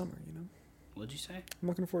to the summer, What'd you say? I'm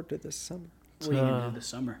looking forward to this summer. What are you gonna do this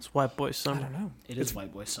summer? It's White Boy I Summer. don't know. It is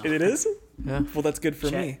White Boy Summer. It is? Yeah. Well, that's good for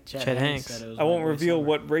Chet- me. Chet Hanks. said it was I won't White Boy reveal Summer.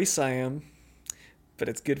 what race I am, but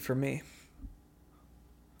it's good for me.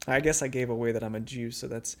 I guess I gave away that I'm a Jew, so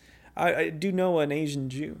that's... I do know an Asian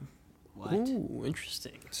Jew, What? Ooh,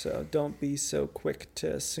 interesting. so don't be so quick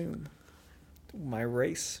to assume my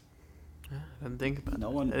race. I didn't think about No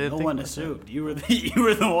that. one, I didn't no think one about assumed. You were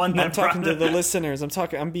the one that I'm talking to brought the it up. listeners.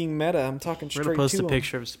 I'm being meta. I'm talking that. We're straight gonna post to a 'em.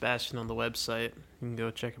 picture of Sebastian on the website. You can go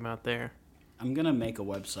check him out there. I'm gonna make a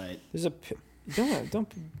website. There's a...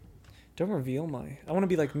 Don't reveal my... I want to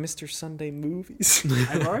be like Mr. Sunday Movies.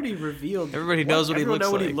 I've already revealed. Everybody knows what he everyone looks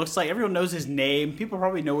know what like. he looks like. Everyone knows his name. People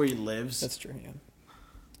probably know where he lives. That's true, yeah.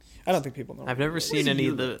 I don't think people know. I've never seen do any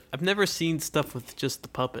you of the. I've never seen stuff with just the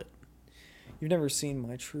puppet. You've never seen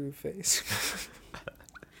my true face.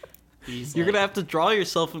 He's You're like- gonna have to draw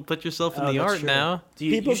yourself and put yourself in Oh, the that's art true. now.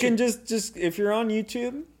 People you can should- just if you're on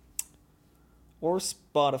YouTube or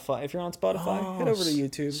Spotify. If you're on Spotify, head over to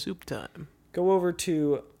YouTube. Soup time. Go over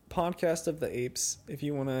to Podcast of the Apes if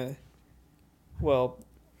you want to,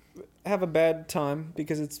 have a bad time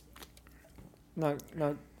because it's not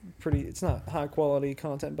pretty. It's not high quality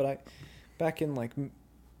content. But back in like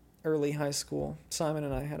early high school, Simon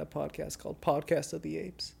and I had a podcast called Podcast of the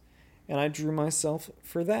Apes, and I drew myself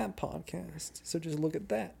for that podcast. So just look at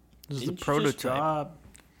that. This is Didn't the you just prototype. draw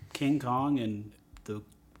King Kong and the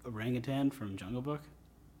orangutan from Jungle Book?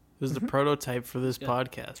 This is the prototype for this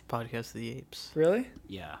podcast. Podcast of the Apes. Really?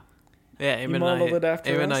 Yeah. Yeah, Aim and modeled it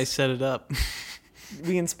after Aim and I us? set it up.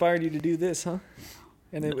 We inspired you to do this, huh?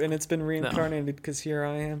 and it's been reincarnated because here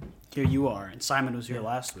I am. Here you are, and Simon was here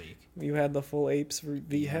last week. You had the full apes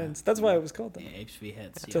v heads. That's why it was called that. Yeah, apes v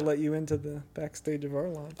heads. To let you into the backstage of our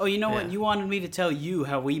lives. Oh, you know what? You wanted me to tell you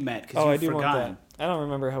how we met because I you've do forgotten. want that. I don't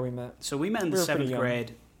remember how we met. So we met in the 7th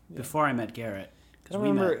grade before I met Garrett. I don't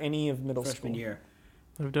remember any of middle freshman school. year.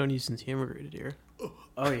 I've known you since you immigrated here.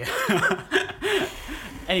 Oh yeah.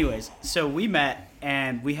 Anyways, so we met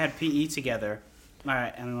and we had PE together. All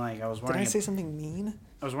right, and like I was wearing. Did I say something mean?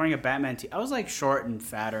 I was wearing a Batman I was like short and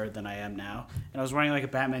fatter than I am now, and I was wearing like a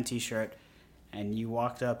Batman t-shirt. And you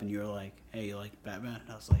walked up and you were like, "Hey, you like Batman?"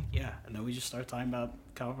 And I was like, "Yeah." And then we just started talking about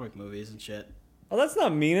comic book movies and shit. Oh, that's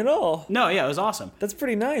not mean at all. No, yeah, it was awesome. That's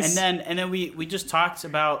pretty nice. And then we just talked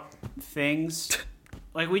about things.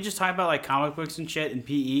 Like, we just talked about, like, comic books and shit in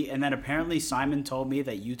PE, and then apparently Simon told me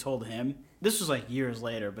that you told him. This was, like, years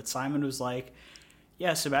later, but Simon was like,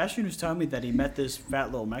 yeah, Sebastian was telling me that he met this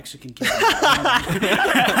fat little Mexican kid.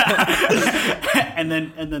 and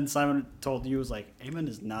then Simon told you, was like, Eamon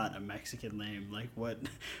is not a Mexican name. Like, what?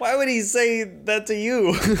 Why would he say that to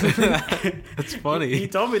you? That's funny. He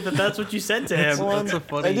told me that that's what you said to him. That's a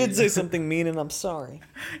funny. I did say something mean, and I'm sorry.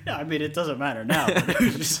 No, I mean, it doesn't matter now. But it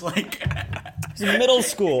was just like... It's middle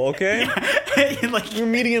school, okay? Like, we were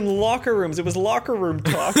meeting in locker rooms. It was locker room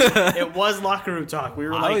talk. it was locker room talk. We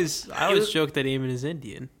were like... I always joke that Eamon is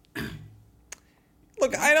Indian.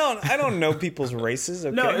 Look, I don't know people's races,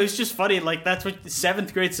 okay? No, it was just funny. Like, that's what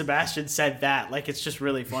 7th grade Sebastian said that. Like, it's just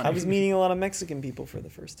really funny. I was meeting a lot of Mexican people for the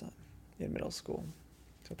first time in middle school.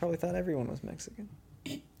 So I probably thought everyone was Mexican.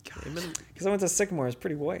 Because I went to Sycamore. It's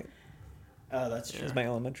pretty white. Oh, that's true. It was my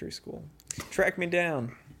elementary school. Track me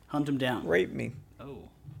down. Hunt him down. Rape me. Oh.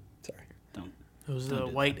 Sorry. Don't. It was the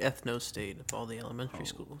white ethno state of all the elementary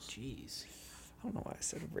schools. Jeez. I don't know why I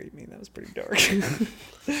said rape me. That was pretty dark.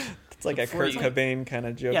 It's like a Kurt Cobain kind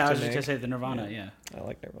of joke. Yeah, I was to just make. going to say the Nirvana, yeah. I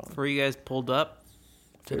like Nirvana. Before you guys pulled up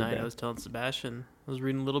tonight, bad. I was telling Sebastian I was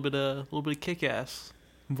reading a little bit of Kick-Ass,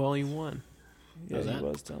 Volume 1. Yeah, How's he that?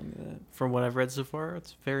 was telling me that. From what I've read so far,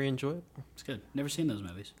 it's very enjoyable. It's good. Never seen those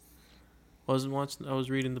movies. I was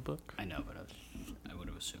reading the book. I know, but I would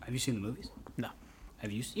have assumed. Have you seen the movies? No.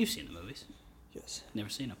 You've seen the movies? Yes. Never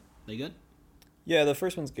seen them. They good? Yeah, the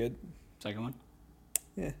first one's good. Second one?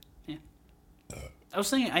 Yeah. Yeah. I was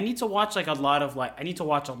thinking I need to watch a lot of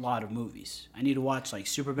movies. I need to watch like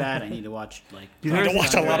Superbad. I need to watch like. You need to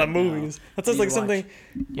watch a lot of movies. That sounds like something.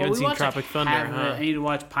 You haven't seen Tropic Thunder, huh? I need to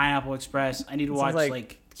watch Pineapple Express. I need to watch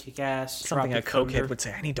like Kick-Ass. Something Tropic a cokehead Thunder. would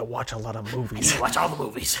say. I need to watch a lot of I need movies. to watch all the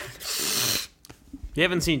movies. You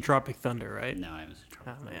haven't seen Tropic Thunder, right? No, I haven't seen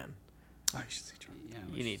Tropic Oh, man. Oh, you should see Tropic. Yeah,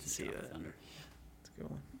 You need to see that. Thunder. That's a good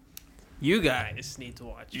one. You guys need to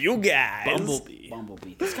watch You guys.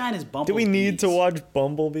 Bumblebee. This guy is Bumblebee. Do we need to watch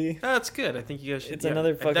Bumblebee? That's good. I think you guys should. It's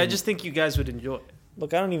another I fucking- just think you guys would enjoy it.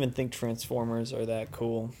 Look, I don't even think Transformers are that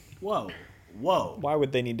cool. Whoa. Why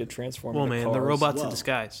would they need to transform Well, into man, cars? the robots Whoa. in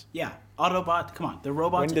disguise. Yeah, Autobot. Come on, the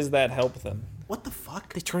robots. When does that help them? What the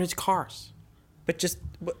fuck? They turn into cars. But just...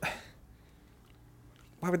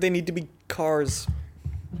 Why would they need to be cars?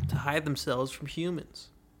 To hide themselves from humans.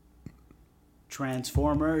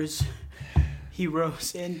 Transformers.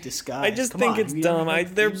 Heroes in disguise. I just Come think on, it's have you ever dumb. heard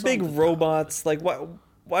the They're theme song? big robots. Like,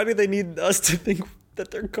 why do they need us to think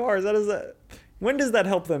that they're cars? How does that... When does that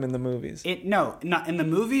help them in the movies? Not in the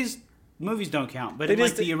movies. Movies don't count, but They in like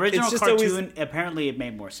just- the original it's just cartoon, always- apparently it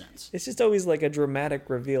made more sense. It's just always like a dramatic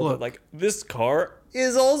reveal Look. that, like, this car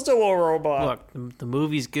is also a robot. Look, the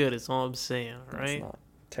movie's good. It's all I'm saying, all It's right? not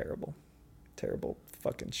terrible. Terrible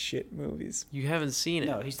fucking shit movies. You haven't seen it.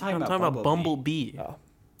 No, he's talking I'm about talking about Bumblebee. Bumblebee. Oh,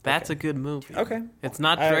 That's a good movie. okay. It's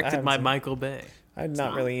not I directed haven't by seen it. Michael Bay. I'm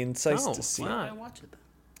not really enticed No, to see why it. not? I watch it.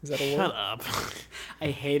 Is that a Shut word? up. I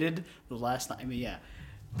hated the last night. I mean, yeah,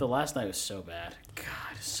 the last night was so bad. God,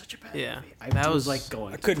 it's such a bad Yeah, movie. that was was- like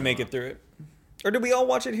going. I couldn't make it through it. Or did we all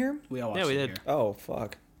watch it here? We all watched Yeah, we it did. here. Oh,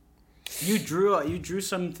 fuck. You drew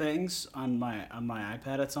some things on my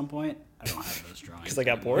iPad at some point. I don't have those drawings. Because I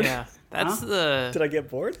got bored? Yeah, that's Huh? the. Did I get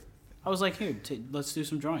bored? I was like, here, let's do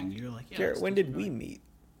some drawing. You're like, yeah. Garrett, let's when do did some we drawing. meet?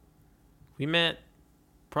 We met.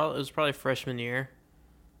 It was probably freshman year,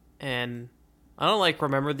 and I don't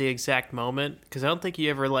remember the exact moment because I don't think you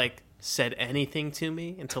ever said anything to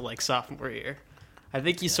me until sophomore year. I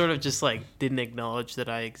think you sort of just didn't acknowledge that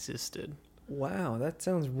I existed. Wow, that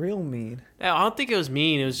sounds real mean. Yeah, I don't think it was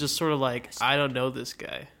mean. It was just sort of I don't know this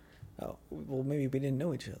guy. Oh, well, maybe we didn't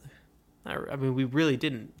know each other. I mean, we really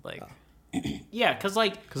didn't Yeah, because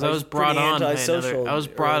because I was brought pretty on by antisocial another. I was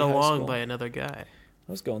brought early high along school. by another guy.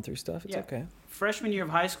 I was going through stuff. It's Yeah. okay. freshman year of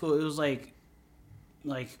high school, it was like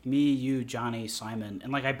me, you, Johnny, Simon,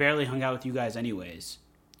 and I barely hung out with you guys anyways.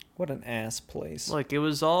 What an ass place. Like, it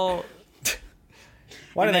was all...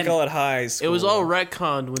 Why do and they then- call it high school? It was all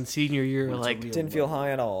retconned when senior year, What's a like... real Didn't feel word?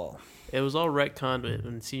 high at all. It was all retconned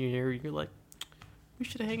when senior year, you're like, we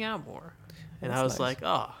should hang out more. And That's I was nice. like,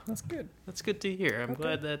 oh, That's good. that's good to hear. I'm Okay.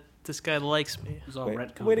 glad that this guy likes me. It was all Way,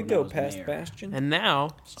 retcon way to when I go, was past mayor. Bastion. And now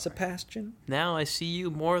Sorry. Sebastian. I see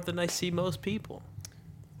you more than I see most people.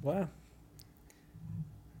 Wow.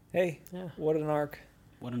 Hey, Yeah. what an arc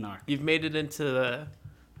What an arc. You've made it into the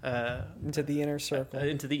into the inner circle.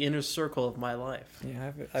 inner circle of my life.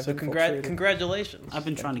 Yeah, I've So infiltrated. congratulations. I've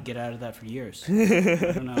been trying to get out of that for years. I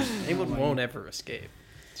don't know. Anyone won't ever escape.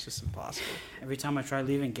 It's just impossible. Every time I try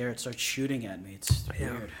leaving, Garrett starts shooting at me. It's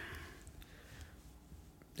Yeah. weird.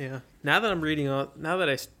 Yeah. Now that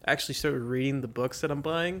I actually started reading the books that I'm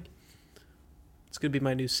buying, it's gonna be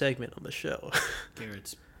my new segment on the show.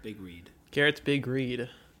 Garrett's big read. Garrett's big read.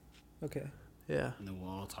 Okay. Yeah. And then we'll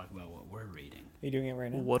all talk about what we're reading. Are you doing it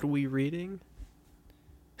right now? What are we reading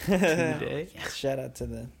today? Yes. Shout out to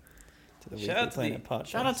the Shout Weekly out to Planet podcast.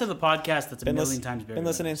 Shout out to the podcast that's Been a million listen- times bigger. Been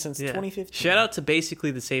listening than since Yeah. 2015. Shout out to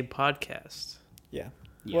basically the same podcast. Yeah. us.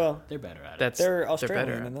 Yeah, Well, they're better at it. That's They're they're Australian,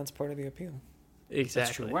 better. and that's part of the appeal. Exactly.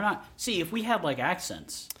 That's true. We're not. See, if we had like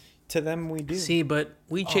accents, To them, we do. See, but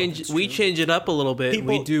we Oh, change that's we true. change it up a little bit. We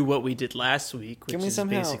People- do what we did last week, which Can we is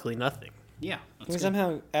somehow- basically nothing. yeah. Can we That's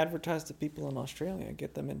somehow advertise to people in Australia,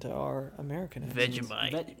 get them into our American accents?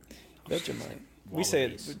 Vegemite. Vegemite. We say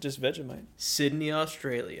Wallabies. it just Vegemite. Sydney,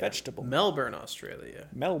 Australia. Vegetable. Melbourne, Australia.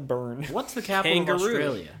 Melbourne. What's the capital Kangaroo. of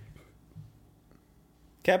Australia?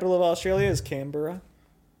 Capital of Australia is Canberra.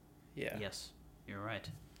 Yeah. Yes, you're right.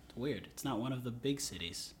 It's weird. It's not one of the big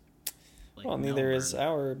cities. Like Well, neither is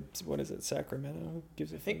Melbourne. our, what is it, Sacramento? Who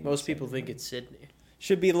gives a I think fuck most about people think Sacramento? it's Sydney.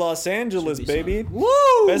 Should be Los Angeles, Should be baby. some-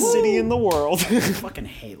 Woo! Best city in the world. I fucking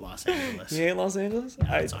hate Los Angeles. You hate Los Angeles?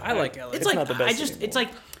 No, it's I like LA. It's It's like not the best I just city in it's the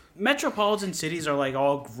like metropolitan cities are like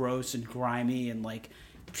all gross and grimy and like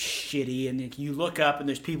shitty, and like, you look up and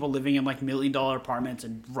there's people living in like $1 million apartments,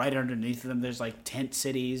 and right underneath them there's like tent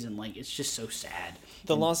cities, and like it's just so sad.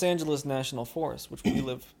 The Los Angeles National Forest, which we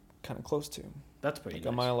live kind of close to, That's pretty like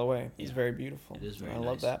nice. a mile away, is Yeah. very beautiful. It is very I love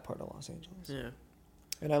nice. that part of Los Angeles. Yeah.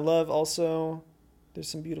 And I love also, there's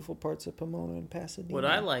some beautiful parts of Pomona and Pasadena. What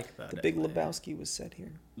I like about The Big LA, Lebowski was set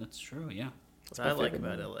here. That's true. Yeah. what my I like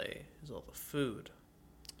favorite about movie. LA is all the food.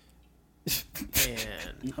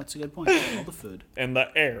 And No, that's a good point. All the food. And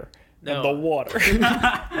the air. No. And the water.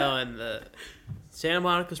 no, and the Santa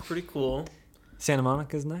Monica's pretty cool. Santa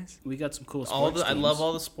Monica's nice. We got some cool All sports I love teams.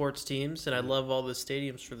 all the sports teams, and I love all the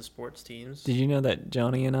stadiums for the sports teams. Did you know that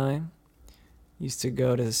Johnny and I used to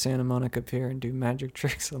go to Santa Monica Pier and do magic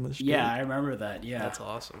tricks on the street? Yeah, I remember that. Yeah. That's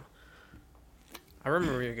awesome. I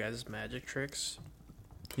remember your guys' magic tricks.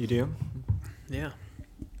 You do? Yeah,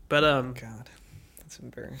 but God, that's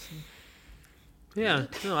embarrassing. yeah,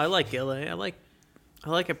 no, I like LA. I like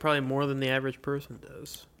it probably more than the average person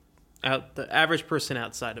does. The average person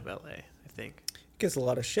outside of LA, I think, Gets a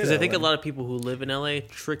lot of shit. because I think a lot of people who live in LA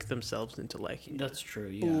trick themselves into liking it. That's true.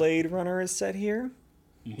 Yeah. Blade Runner is set here.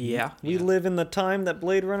 Mhm. Yeah, We Yeah. live in the time that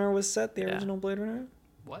Blade Runner was set, the Yeah. original Blade Runner.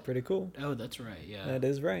 What? Pretty cool. Oh, that's right. Yeah. That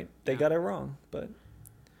is right. They Yeah. got it wrong, but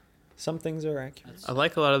some things are accurate. That's- I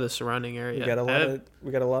like a lot of the surrounding area. We got a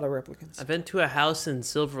lot of replicants. I've been to a house in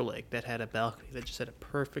Silver Lake that had a balcony that just had a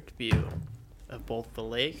perfect view of both the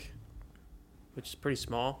lake, which is pretty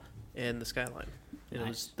small, and the skyline. And It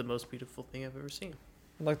was Nice. the most beautiful thing I've ever seen.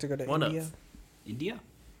 I'd like to go to One India. of. India.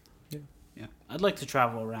 Yeah. Yeah. I'd like to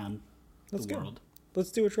travel around Let's the go. world. Let's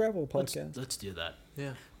do a travel podcast. Let's do that.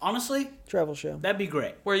 Yeah. Honestly, Travel show. that'd be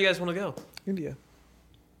great. Where do you guys want to go? India.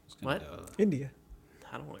 Just gonna What? go- India.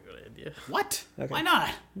 I don't want to go to India. What? Okay. Why not?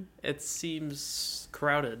 It seems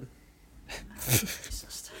crowded.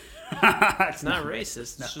 Racist. It's not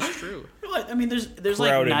racist. It's just true. What? I mean, there's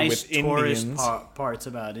like Crowded nice with tourist Indians. parts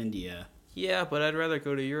about India. Yeah, but I'd rather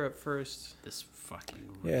go to Europe first. This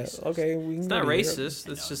fucking Yeah. racist. Okay. We can It's go not to Europe. racist. I It's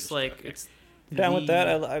know, just just like joking. it's Down with The-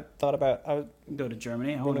 that. I thought about. I Go to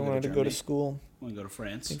Germany. I really want to go wanted to to Germany. go to school Want to go to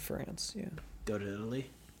France. in France. Yeah. Go to Italy.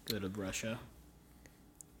 Go to Russia.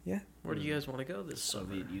 where do you guys want to go this summer?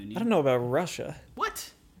 Soviet Union. I don't know about Russia.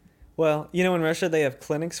 What? Well, you know, in Russia they have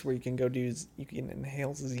clinics where you can go you can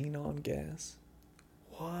inhale xenon gas.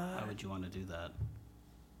 Why would you want to do that?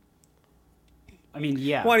 I mean,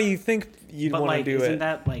 yeah. Why do you think you'd but want to like, do isn't it?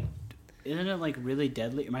 that like, isn't it like really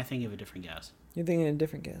deadly? Am I thinking of a different gas? You're thinking of a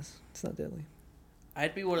different gas. It's not deadly.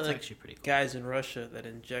 I'd be one of It's the actually pretty cool. guys in Russia that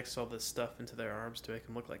injects all this stuff into their arms to make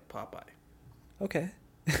them look like Popeye. Okay.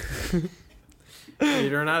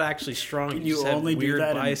 They're not actually strong. Can You you just have only do weird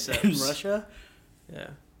that biceps. in Russia? Yeah,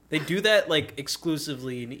 they do that like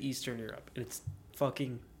exclusively in Eastern Europe. And it's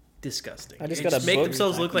fucking disgusting. I just They got a make book.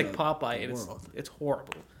 themselves look like Exactly Popeye, the and world. it's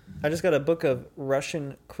horrible. I just got a book of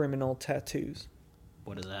Russian criminal tattoos.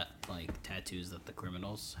 What is that? Like tattoos that the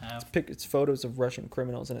criminals have? It's photos of Russian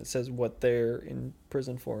criminals, and it says what they're in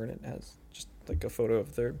prison for, and it has just like a photo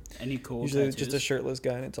of their Any cool usually tattoos? just a shirtless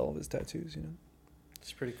guy, and it's all of his tattoos. You know,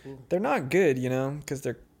 It's pretty cool. they're not good, you know, because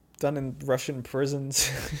they're done in Russian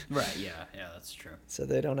prisons, Right, yeah, that's true. so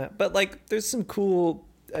they don't have. But like, there's some cool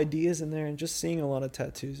ideas in there, and just seeing a lot of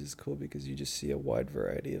tattoos is cool because you just see a wide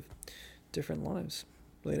variety of different lives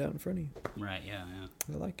laid out in front of you. Right, yeah.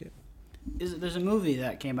 I like it. There's a movie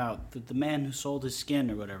that came out, the Man Who Sold His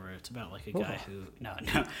Skin or whatever. It's about like a guy who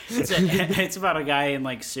it's about a guy in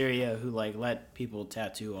like Syria who like let people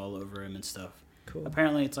tattoo all over him and stuff. Cool.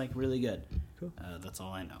 Apparently, it's like really good. Cool. That's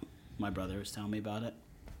all I know. My brother was telling me about it.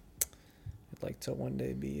 I'd like to one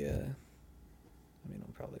day be. I'll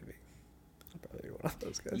probably be one of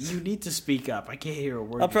those guys. You need to speak up. I can't hear a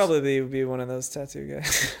word. I'll probably be one of those tattoo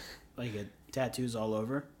guys. like tattoos all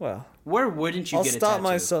over. Well, Where wouldn't you I'll get a stop tattoo?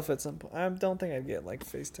 myself at some point. I don't think I'd get like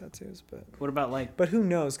face tattoos, but What about like? but who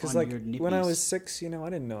knows? Because On like your when I nippies? was 6, you know, I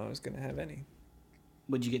didn't know I was gonna have any.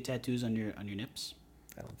 Would you get tattoos on your nips?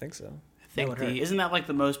 I don't think so. I think Isn't that like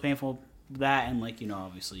the most painful? That and like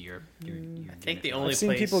obviously your I think the your- only I've seen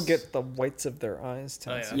place people get the whites of their eyes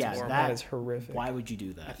Oh, yeah, tattooed. that's horrible. That is horrific. Why would you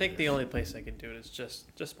do that? I think the only place I can do it is just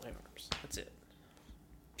my arms. That's it.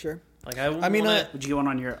 Sure. Like I I mean, wanna, Would you get one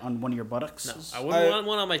on one of your buttocks? no, I wouldn't want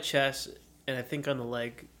one on my chest, and I think on the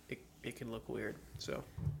leg it can look weird. So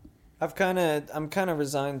I'm kind of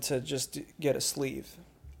resigned to just get a sleeve,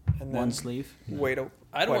 and then One sleeve. wait a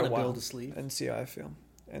I don't quite want to while build a sleeve. and see how I feel.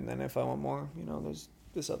 And then if I want more, there's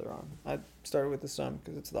this other arm. I started with this arm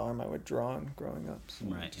because it's the arm I would draw on growing up. So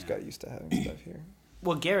I Right, just yeah. got used to having stuff here.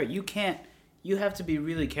 Well, Garrett, you can't. You have to be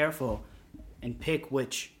really careful and pick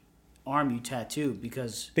which arm you tattoo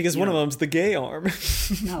because One of them's the gay arm.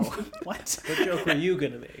 No, what? What joke were you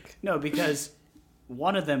gonna make? No, because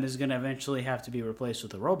one of them is going to eventually have to be replaced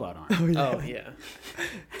with a robot arm. Oh yeah.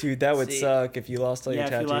 Dude, that would See. suck if you lost all your If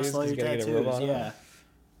tattoos. you lost all 'cause your you gotta tattoos, get a robot yeah. arm.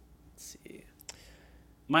 Let's see.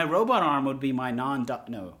 My robot arm would be my You're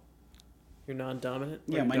non-dominant. Or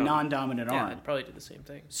my you're dominant? non-dominant Yeah, arm. I'd probably do the same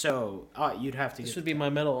thing. So you'd have to. This Get, would be my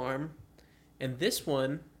metal arm, and this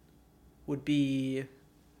one would be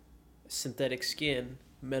synthetic skin,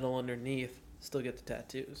 metal underneath. Still get the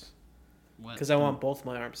tattoos because I want both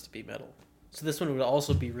my arms to be metal. So this one would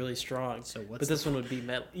also be really strong. So what's but this one would be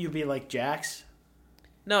metal. You'd be like Jax.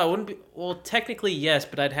 No, I wouldn't be. Well, technically yes,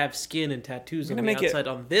 but I'd have skin and tattoos on You're the gonna make it- outside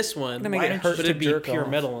on this one. You're gonna make Why it don't hurt but to it'd be jerk pure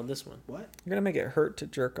off. metal on this one. What? You're gonna make it hurt to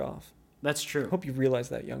jerk off. That's I true. hope you realize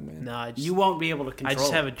that, young man. No, You won't be able to I control.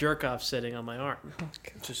 just have it. a jerk off setting on my arm.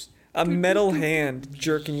 Okay. Just A metal hand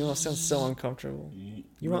jerking you off sounds so uncomfortable.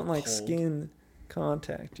 You want like Cold. skin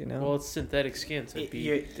contact, you know? well, it's synthetic skin, so it'd be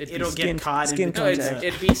It'll skin- get caught skin in no, between contact.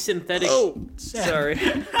 it'd be synthetic. Oh, sorry.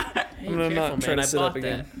 Hey, I'm careful, not trying man, to I sit bought up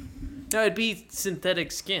again. that. No, it'd be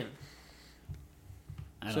synthetic skin.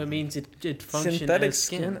 I don't So it think- means it functions Synthetic as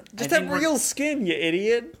skin. Just I have think we're- real skin, you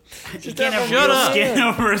idiot. You Just can't have have real Shut up. skin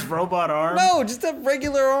over his robot arm. No, just have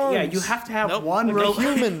regular arms. Yeah, you have to have Nope. one like a robot.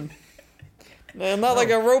 human. No, not like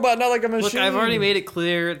a robot, not like a machine. Look, I've already made it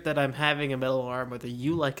clear that I'm having a metal arm, whether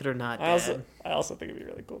you like it or not, I Dad. also think it'd be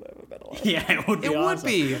really cool to have a metal arm. Yeah, it would be. It would awesome.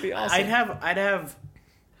 be. It'd be awesome. I'd have.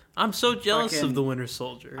 I'm so jealous Fucking- of the Winter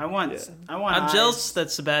Soldier. I want. Yeah. I want. I'm eyes. jealous that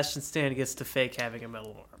Sebastian Stan gets to fake having a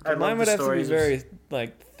metal arm. I love Mine would the have to be stories of- very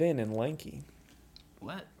like thin and lanky,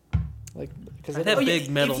 What? like because I'd have Oh, yeah, big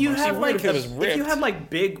metal If you muscle. have It like would if it was if you ripped. had like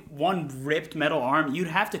big one ripped metal arm, you'd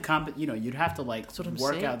have to you'd have to like what I'm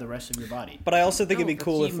work saying. out the rest of your body. But I also think it'd be No,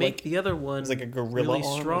 cool you if make like the other one it was like a gorilla really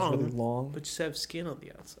arm, strong, it was really long, but just have skin on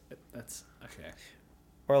the outside. That's okay.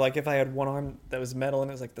 or like if I had one arm that was metal and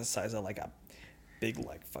it was like the size of like a big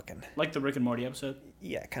like fucking Like the Rick and Morty episode.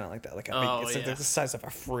 yeah, kind of like that, like a Oh, big. It's yeah. like the size of a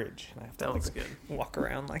fridge. And I have to That like, looks good. walk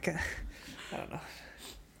around like a. I don't know.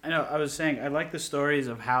 I know. I was saying I like the stories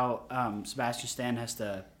of how Sebastian Stan has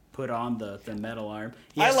to put on the metal arm.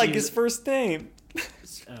 He I has to like use- his first name.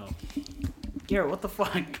 Oh, Garrett, what the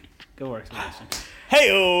fuck? Go work, Sebastian.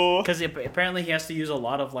 Hey-oh! Because apparently he has to use a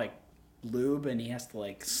lot of like lube, and he has to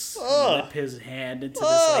like Ugh. slip his hand into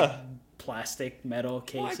this like Ugh. plastic metal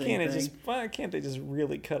casing Why can't they just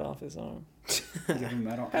really cut off his arm? Give him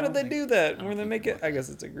metal. How did they do that? When they think make it it, I guess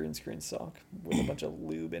it's a green screen sock with a bunch of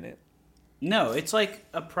lube in it. No, it's like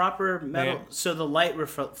a proper metal. Man. So the light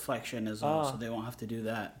reflection is on, Ah. so they won't have to do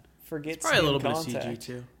that. Forget Probably a little skin bit of contact. CG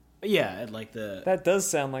too. But yeah, I'd like the. That does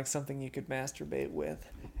sound like something you could masturbate with.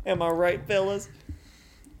 Am I right, fellas?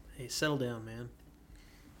 Hey, settle down, man.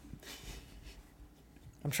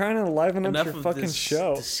 I'm trying to liven up Enough your of fucking this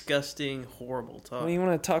show. disgusting, horrible talk. Well, you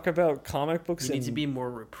want to talk about comic books You and need to be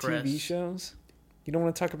more repressed. TV shows? You don't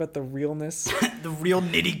want to talk about the realness? The real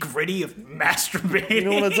nitty gritty of masturbating. You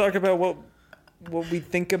don't want to talk about what we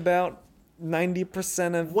think about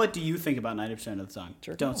 90% of... What do you think about 90% of the time?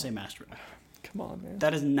 Jerk Don't off. say masturbate. Come on, man.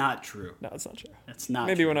 That is not true. No, it's not true. That's not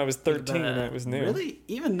Maybe true. when I was 13 Think about it was new. Really?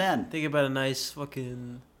 Even then. Think about a nice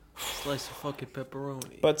fucking slice of fucking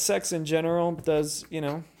pepperoni. But sex in general does,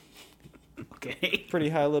 Okay. pretty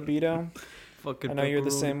high libido. Fucking I know you're the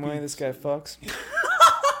pepperoni same way. pizza. This guy fucks.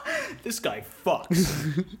 This guy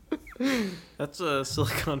fucks. That's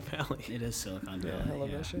Silicon Valley. It is Silicon Yeah, Valley. I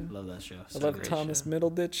love that show. Love that show. I love great Thomas show.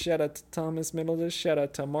 Middleditch. Shout out to Thomas Middleditch. Shout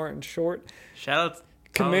out to Martin Short. Shout out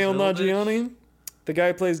to Kumail Thomas Middleditch. Nanjiani. The guy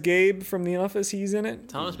who plays Gabe from The Office. He's in it.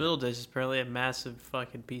 Thomas Middleditch is apparently a massive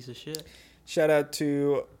fucking piece of shit. Shout out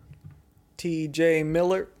to T.J.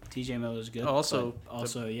 Miller. TJ Miller's good. Also- but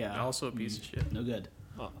also, yeah. Also a piece of shit. No good.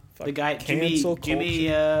 Oh, The guy, Jimmy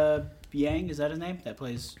culture. Yang, is that his name? That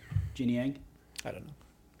plays Genie Yang? I don't know.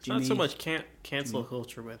 It's not so Jimmy- much cancel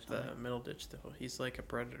culture with Middleditch, though. He's like a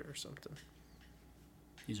predator or something.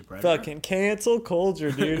 He's a predator. Fucking cancel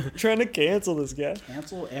culture, dude. Trying to cancel this guy.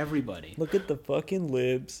 Cancel everybody. Look at the fucking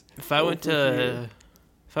libs. If I Over went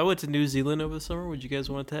here. to New Zealand over the summer, would you guys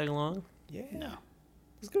want to tag along? Yeah. No.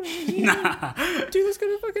 Let's go to New Zealand. Dude, let's go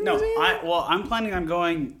to fucking No, New Zealand. I'm planning on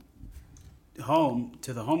going home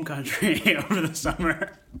to the home country over the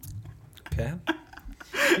summer. Okay.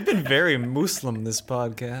 You've been very Muslim this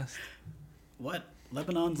podcast. What?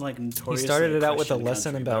 Lebanon's like He notoriously started it out with a Christian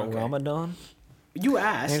lesson country, about but okay. Ramadan. You And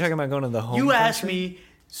asked. you're talking about going to the home You asked country? me,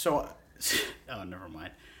 so... Oh, never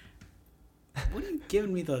mind. What are you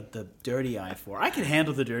giving me the dirty eye for? I can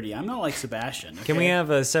handle the dirty eye. I'm not like Sebastian. Can we okay? have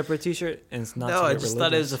a separate T-shirt? And it's not No, to I get just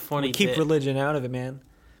thought it was religious. a funny We keep bit. religion out of it, man.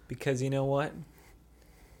 Because you know what?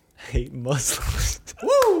 I hate Muslims.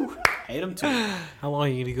 Woo! Hate them too. How long are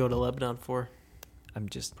you going to go to Lebanon for? I'm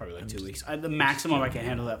just... Probably like I'm 2 just- weeks. The maximum I can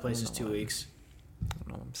handle that place I is don't 2 know. weeks. I don't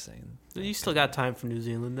know what I'm saying. You still got time for New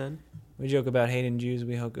Zealand then? We joke about hating Jews.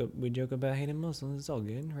 We joke about hating Muslims. It's all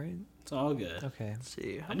good, right? It's all good. Okay. Let's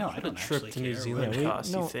see. How I know, much I would a don't trip actually to New care, Zealand but-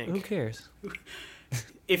 cost, you think? Who cares?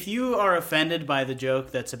 If you are offended by the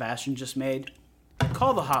joke that Sebastian just made,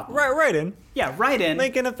 call the hotline. Right in. Yeah, write in.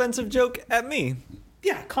 Make an offensive joke at me.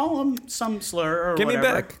 Yeah, call him some slur or Give me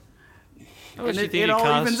whatever. back. How much And do you it, think it it all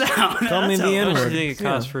costs? evens out. Call me That's the how it How much N-word. do you think it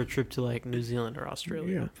costs Yeah. for a trip to like New Zealand or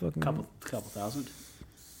Australia? Fucking couple thousand.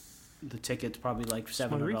 The ticket's probably like my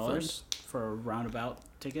 $700 for a roundabout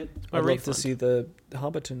ticket. My I'd love to refund. see the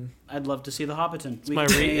Hobbiton. I'd love to see the Hobbiton.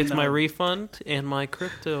 It's my refund and my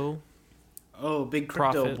crypto Oh, big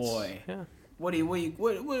crypto profits. boy. Yeah. What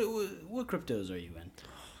cryptos are you in?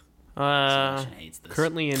 Sebastian hates this.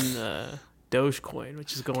 Currently in Dogecoin,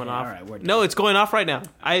 which is going Okay, off. all right, we're done. No, it's going off right now.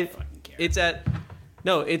 I fucking care. It's at.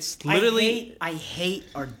 No, it's literally. I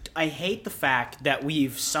hate the fact that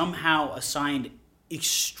we've somehow assigned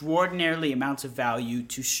extraordinarily amounts of value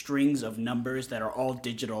to strings of numbers that are all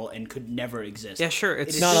digital and could never exist. Yeah, sure. It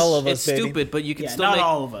It's is Not just- all of us, It's baby. stupid, but you can Yeah, still not make.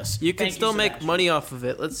 all of us. You can Thank still make Sebastian. money off of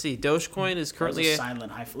it. Let's see. Dogecoin is That was currently a at, silent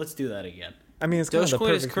high. Let's do that again. I mean, it's kind of the Dogecoin is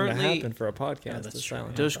perfect thing to currently- happen for a podcast. Yeah, that's to true.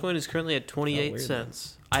 silent Dogecoin is currently at 28 weird,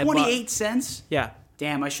 cents. 28 cents? Yeah,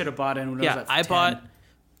 Damn, I should have bought it when it was yeah. at I 10. bought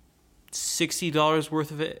 $60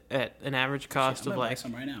 worth of it at an average cost I'm of gonna buy like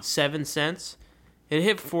some right now. 7 cents. It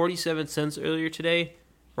hit 47 cents earlier today.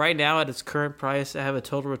 Right now, at its current price, I have a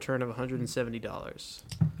total return of $170.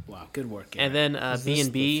 Wow, good work. And then Is this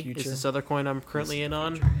the BNB future? is this other coin I'm currently in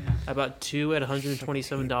on. I bought two at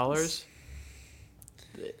 $127.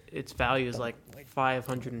 Its value is like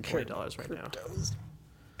 $520 right now.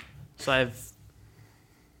 So I've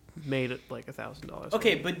made it like $1,000.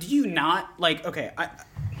 Okay, but do you not like? Okay,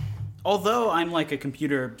 although I'm like a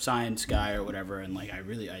computer science guy or whatever, and like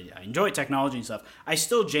I enjoy technology and stuff, I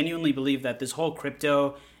still genuinely believe that this whole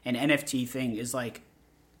crypto and NFT thing is like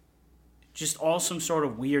just all some sort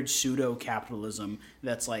of weird pseudo capitalism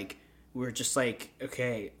that's like we're just like,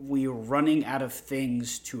 okay, we're running out of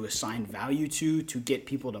things to assign value to get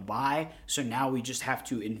people to buy, so now we just have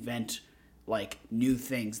to invent like new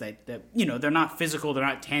things that you know, they're not physical, they're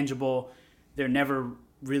not tangible, they're never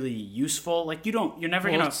really useful. Like you're never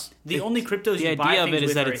Well, gonna. The only cryptos the you buy idea of things it is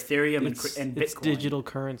with that are it's Ethereum it's, and Bitcoin. it's digital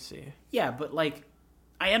currency. Yeah, but like,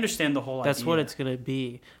 I understand the whole That's idea. what it's gonna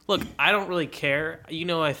be. Look, I don't really care. You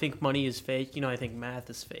know, I think money is fake. You know, I think math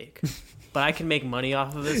is fake. But I can make money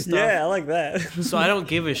off of this stuff. Yeah, I like that. So I don't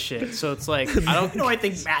give a shit. So it's like I don't. No, I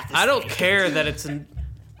think math is I don't fake. care that it's an.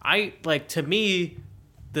 I like, to me,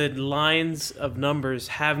 the lines of numbers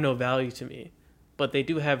have no value to me. but they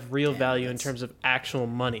do have real Damn, value in that's- terms of actual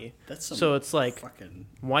money. That's some So it's like, fucking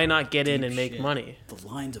why not get in deep and make shit. money? The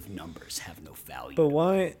lines of numbers have no value. But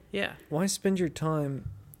why Yeah. spend your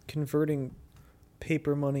time converting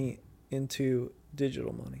paper money into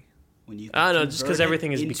digital money? When you I don't know, convert just 'cause it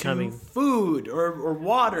everything is into becoming- food or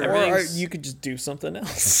water. Everything's- you could just do something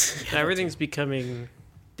else. Everything's becoming,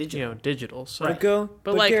 digital. digital. So, But go,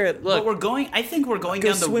 but like, Garrett, look, But I think we're going Go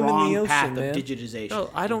down the swim in the wrong ocean, path man. of digitization.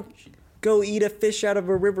 No, I don't- go eat a fish out of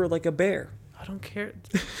a river like a bear. I don't care.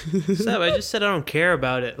 Seb, I just said I don't care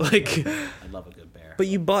about it. Like, I love a good bear. But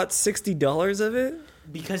you bought $60 of it?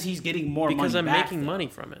 Because he's getting more because money I'm back, making though. money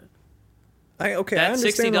from it. I That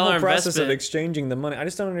understand the $60 whole process of investment- exchanging the money. I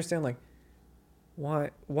just don't understand, like,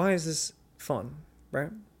 why is this fun,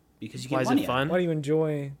 right? Because you Why get is money it out of fun? Why do you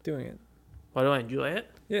enjoy doing it? Why do I enjoy it?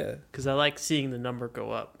 Yeah. Because I like seeing the number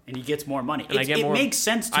go up. and he gets more money. And I get It more- makes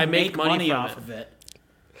sense to I make make money from off it. of it.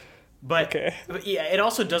 But, Okay. but yeah, it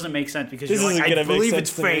also doesn't make sense because This you're like, isn't I gonna make believe sense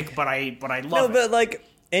it's to me. fake, but I No, love it. but like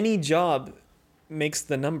any job makes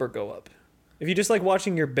the number go up. If you just like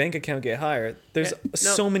watching your bank account get higher, there's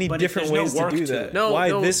so many but different there's no ways to work do to that. it. No, Why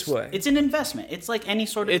no, this way? It's an investment. It's like any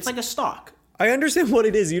sort of. It's like a stock. I understand what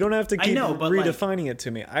it is. You don't have to I keep know, but, like- redefining it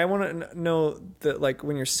to me. I want to know that, like,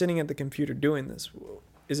 when you're sitting at the computer doing this,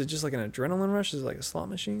 is it just like an adrenaline rush? Is it like a slot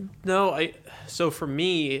machine? No, So for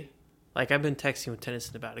me, like I've been texting with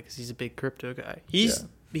Tennyson about it because he's a big crypto guy. He's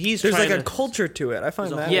There's trying like a to, culture to it. I find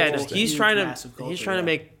There's a that whole- yeah. interesting. He's Huge, trying massive to culture, yeah.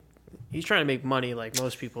 he's trying to make money like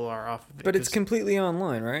most people are off of it. But it's 'cause- completely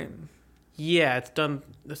online, right? Yeah, it's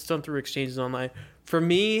done through exchanges online. For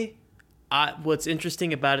me, what's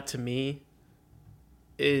interesting about it to me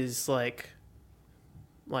is like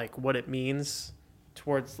what it means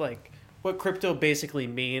towards like what crypto basically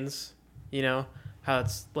means, how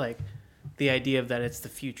it's like the idea of that it's the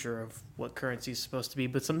future of what currency is supposed to be.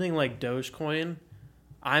 But something like Dogecoin,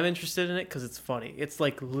 I'm interested in it because it's funny. It's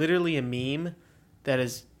like literally a meme that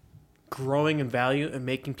is growing in value and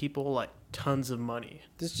making people like tons of money.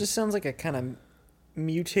 This just sounds like a kind of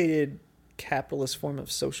mutated capitalist form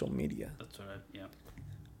of social media. That's what yeah.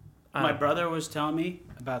 I My don't know. brother was telling me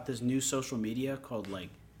about this new social media called like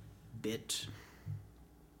Bit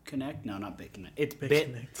Connect. No, not Bit Connect. It's Bit.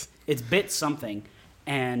 Connect. It's Bit something,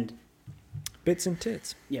 and Bits and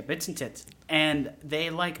tits. yeah, Bits and Tits, and they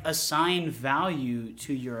like assign value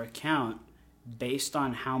to your account based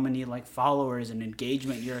on how many like followers and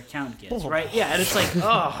engagement your account gets, right? Yeah, and it's like,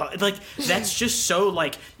 oh, like that's just so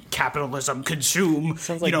like capitalism consume,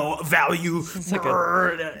 Sounds like- value, like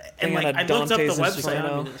a and thing like out of I looked up the Dante's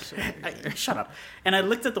website. Inferno. Shut up. And I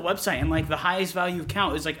looked at the website, and like the highest value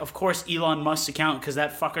account is like, of course, Elon Musk's account because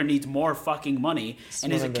that fucker needs more fucking money,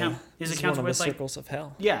 and his account's It's worth one of the like, circles of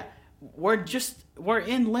hell. yeah, we're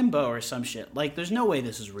in limbo or some shit. Like, there's no way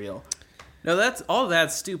this is real. No,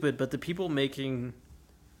 that's stupid. But the people making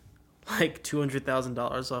like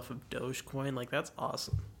 $200,000 off of Dogecoin, like that's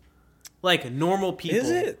awesome. Like normal people. Is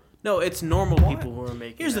it? No, it's normal people who are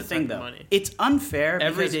making. Here's the that thing, type of though. money. It's unfair.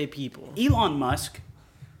 because Everyday people. Elon Musk.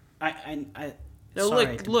 No,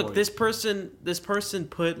 sorry to look. bore This person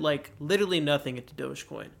put like literally nothing into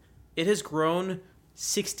Dogecoin. It has grown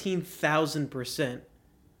 16,000%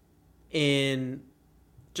 in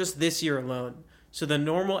just this year alone. So the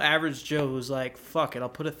normal average Joe who's like, "Fuck it, I'll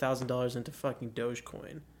put $1,000 into fucking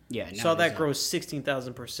Dogecoin." you. Yeah. Saw no, that grow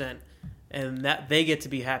 16,000%, and that they get to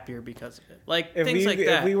be happier because of it. Like If things like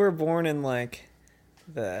that. if we were born in like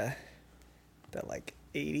the like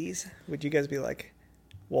 80s, would you guys be like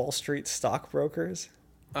Wall Street stockbrokers?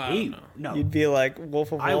 I don't know. No, You'd be like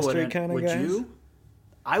Wolf of I Wall Street wouldn't. kind of Would guys. you?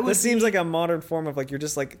 I would. This seems be- like a modern form of like you're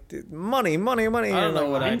just like dude, money. I don't know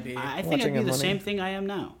what I'd be. I think Watching I'd be a the money. same thing I am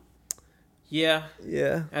now. Yeah,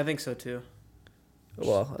 Yeah. I think so too.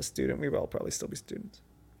 Well, a student. We would all probably still be students.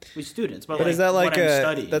 We students, but But like, is that like what I'm a-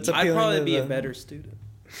 studying, that's you know? I'd appealing probably to be a the- better student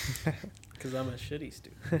because I'm a shitty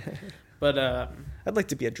student. But I'd like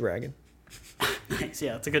to be a dragon. Nice,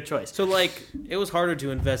 yeah, it's a good choice. so like it was harder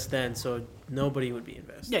to invest then, so nobody would be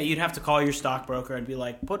investing. Yeah, you'd have to call your stockbroker and be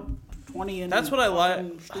like, put 20 in. That's what I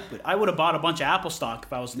fucking Stupid. I would have bought a bunch of Apple stock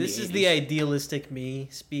if I was in This the is 80s. the idealistic me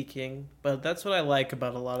speaking, but that's what I like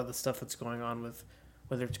about a lot of the stuff that's going on with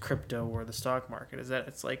whether it's crypto or the stock market is that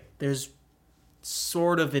it's like there's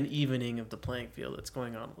sort of an evening of the playing field that's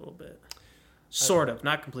going on a little bit. Sort of,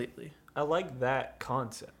 not completely. I like that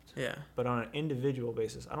concept, Yeah. but on an individual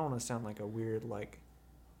basis, I don't want to sound like a weird like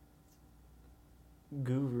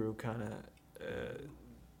guru kind of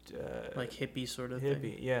Like hippie sort of hippie.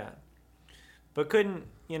 thing. Yeah, but couldn't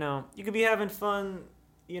you could be having fun,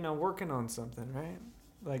 working on something, right?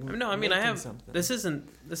 Like No, I mean, I making have. something. This isn't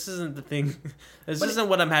the thing. This But isn't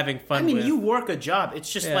what I'm having fun I mean, with. you work a job.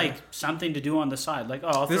 It's just Yeah. like something to do on the side. Like, oh,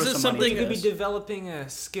 I'll This throw is some money something- into You could be this. developing a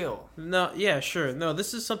skill. No, yeah, sure. No,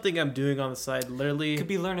 this is something I'm doing on the side. Literally. You could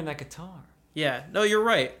be learning that guitar. Yeah. No, you're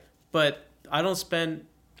right. But I don't spend.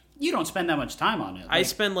 You don't spend that much time on it. I Like,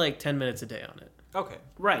 spend like 10 minutes a day on it. Okay.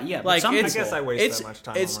 right, yeah. But Like, some it's- I guess I people- waste It's that much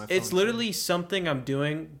time it's on my phone. it's literally something I'm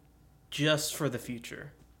doing just for the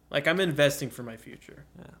future. Like I'm investing for my future.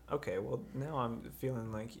 Yeah. Okay, well, now I'm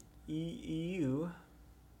feeling like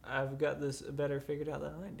I've got this better figured out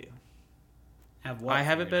than I do. have what I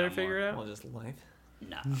have it figured better out figured out. Well, just life.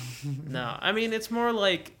 No. No, I mean it's more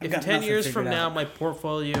like I've if got 10 nothing years from figured now out. my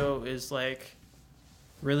portfolio is like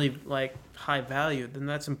really like high value, then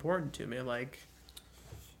that's important to me. Like,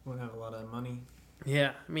 We'll have a lot of money.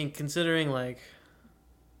 yeah, I mean considering like,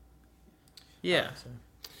 yeah,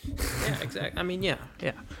 yeah, exactly. I mean, yeah.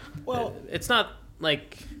 Well, It's not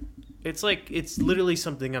like it's literally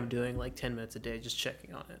something I'm doing like 10 minutes a day, just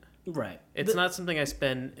checking on it. right. It's not something I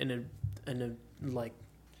spend in a like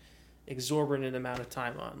exorbitant amount of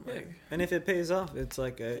time on. Like, And if it pays off, it's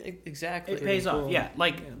like a... exactly. It pays off, cool. yeah.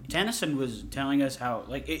 Like Yeah. Tennyson was telling us how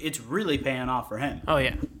like it's really paying off for him. Oh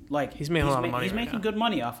yeah, Like He's making a lot of money He's right making now. good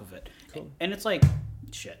money off of it, Cool. and it's like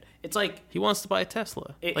shit. It's like he wants to buy a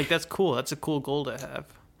Tesla. It- Like that's cool. That's a cool goal to have.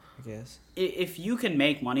 I guess. if you can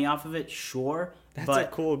make money off of it, sure. That's but a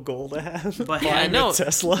cool goal to have. but Yeah, I know. A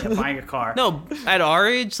Tesla. yeah, buying a car. No, at our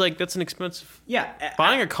age, like that's an expensive. Yeah,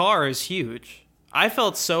 Buying a car is huge. I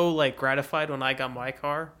felt so like gratified when I got my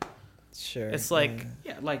car. Sure. It's like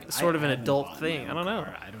yeah, like sort of an haven't adult bought thing. my I don't own know.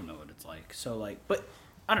 car. I don't know what it's like. So like, but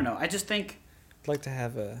I don't know. I just think. I'd like to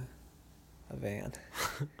have a van.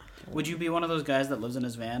 Would you be one of those guys that lives in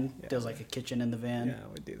his van, Yeah. does like a kitchen in the van? Yeah, I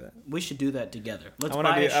would do that. We should do that together. Let's I buy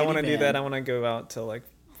want to a do. I want to shitty do that. I van, want to go out to like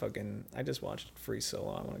fucking. I just watched Free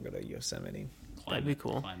Solo. I want to go to Yosemite. climb That'd be it,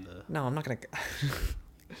 cool. climb the- No, I'm not gonna.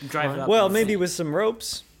 drive it up Well, the maybe thing. with some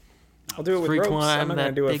ropes. I'll do it with Free ropes. climb I'm not gonna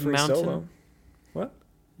that do a big free mountain. solo.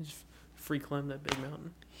 Just free climb that big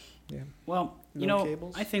mountain. Yeah, Well, you No know,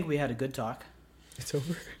 cables? I think we had a good talk. it's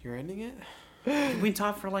over. You're ending it? We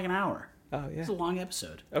talked for like an hour. Oh yeah. It's a long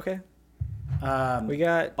episode. Okay. Um, We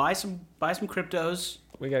got buy some cryptos.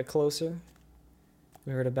 closer.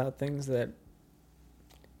 We heard about things that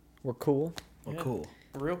were cool Well, Yeah. cool.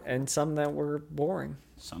 Real. and some that were boring.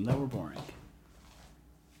 Some that were boring.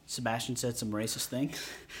 Sebastian said some racist things.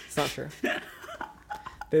 It's not true.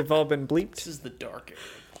 They've all been bleeped. This is the dark area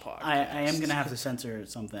of the podcast. I am gonna have to censor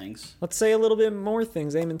some things. Let's say a little bit more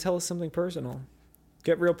things. Aim and tell us something personal.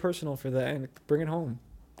 Get real personal for that and bring it home.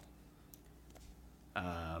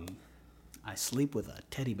 I sleep with a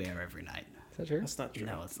teddy bear every night. Is that true? That's not true.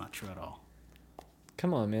 No, it's not true at all.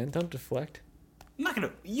 Come on, man. Don't deflect. I'm not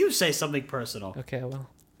gonna. You say something personal. Okay, well,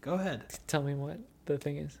 Go ahead. tell me what the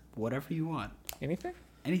thing is. Whatever you want. Anything?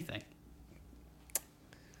 Anything.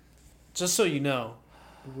 Just so you know,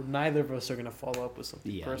 neither of us are going to follow up with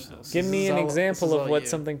something Yeah, personal. no. Give This me is an all- example this is of all what you.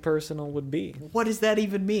 something personal would be. What does that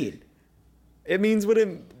even mean? It means what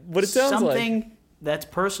it sounds Something like. that's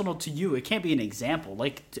personal to you. It can't be an example.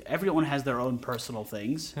 Like everyone has their own personal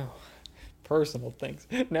things. Personal things.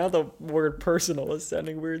 Now the word personal is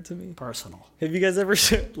sounding weird to me. Personal. Have you guys ever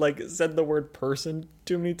said the word person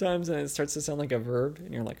too many times and it starts to sound like a verb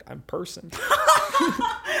and you're like, I'm person.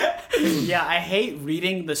 Yeah, I hate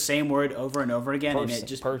reading the same word over and over again and Person, it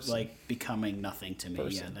just person. like becoming nothing to me.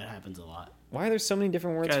 Person. Yeah, that happens a lot. Why are there so many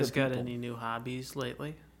different words Guys for got people? any new hobbies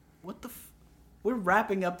lately? What the We're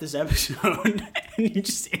wrapping up this episode and you're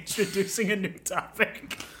just introducing a new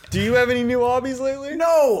topic. Do you have any new hobbies lately?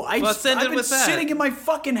 No, Let's end I've it been with that. sitting in my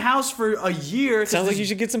fucking house for a year. 'cause Sounds like this you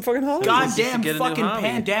should get some fucking hobbies. Sounds like you goddamn should get a new fucking hobby.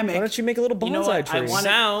 pandemic. Why don't you make a little You know bonsai what? I tree? want-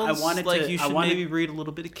 Sounds wanted like to- you I should wanted- maybe read a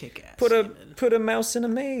little bit of Kick-Ass. Put a mouse in a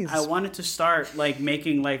maze. I wanted to start like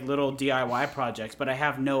making like little DIY projects, but I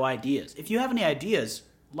have no ideas. If you have any ideas,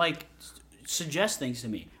 like suggest things to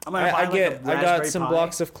me. I'm gonna buy I like a got Raspberry some Pi.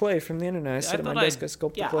 blocks of clay from the internet. I sit at my thought desk. I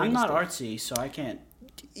sculpt the Yeah, clay. I'm and not stuff. artsy, so I can't.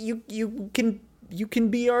 You can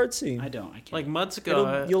be artsy. I don't. I can't. Like months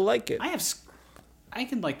ago, You'll like it. I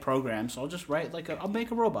can like program, so I'll just write like I'll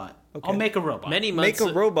make a robot. Okay. I'll make a robot. many Make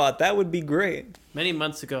months a robot. That would be great. many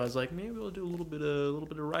months ago, I was like, maybe we'll do a little bit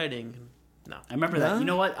of writing. No, I remember Yeah. that. You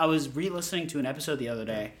know what? I was re-listening to an episode the other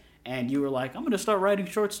day, and you were like, "I'm going to start writing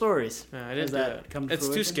short stories." no I Has didn't do that that. come to It's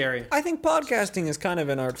too fruition? scary. I think podcasting is kind of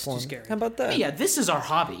an art too form. scary. How about that? Hey, yeah, this is our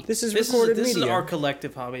hobby. This is This recorded is media. our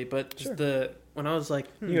collective hobby, but Sure. when I was like,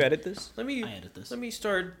 You edit this? let me I edit this. let me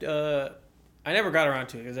start. I never got around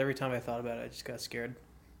to it because every time I thought about it, I just got scared.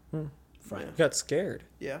 front. You got scared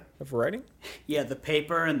Yeah. of writing? Yeah, the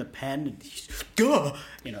paper and the pen. And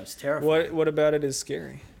it's terrifying. What about it is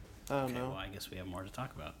scary? I don't Okay, know. well, I guess we have more to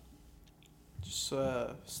talk about. Just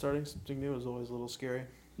starting something new is always a little scary.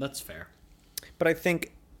 That's fair. But I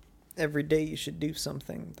think every day you should do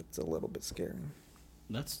something that's a little bit scary.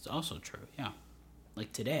 That's also true. Yeah,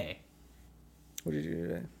 like today. What did you do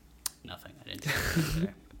today? Nothing. I didn't do anything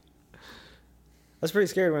today. I was pretty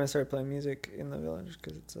scared when I started playing music in the village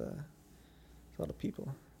because it's a lot of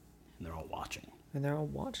people. And they're all watching. And they're all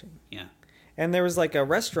watching. Yeah. And there was like a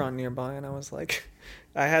restaurant nearby, and I was like,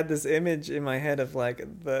 I had this image in my head of like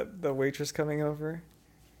the waitress coming over.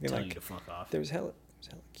 Telling you Like, to fuck off. there's hella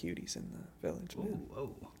cuties in the village, man. Ooh,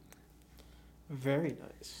 whoa. Very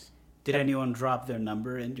nice. Did anyone drop their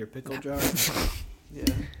number in your pickle jar? Yeah.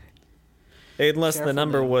 Unless the Careful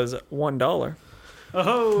number now. was $1.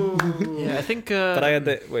 Oh. Yeah, I think. But I had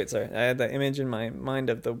the image in my mind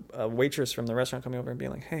of the waitress from the restaurant coming over and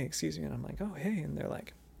being like, "Hey, excuse me," and I'm like, "Oh, hey," and they're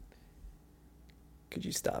like, "Could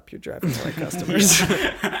you stop? You're driving away customers."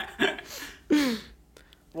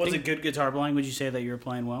 Was it good guitar playing? Would you say that you were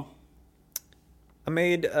playing well? I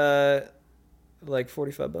made like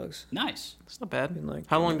 $45 Nice. It's not bad. in like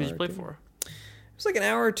How long an did you hour play or two. for? It was like an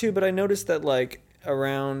hour or two, but I noticed that like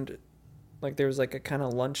around, like there was like a kind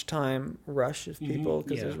of lunchtime rush of people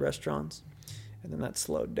because yeah. there's restaurants, and then that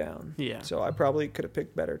slowed down. Yeah. So I probably could have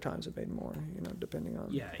picked better times and made more, depending on.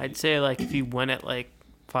 Yeah. I'd say like if you went at like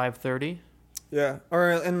 5:30. Yeah.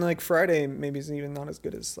 And like Friday maybe is even not as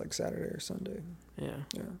good as like Saturday or Sunday. Yeah.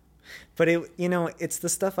 Yeah. But it's the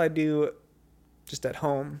stuff I do just at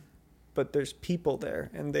home, but there's people there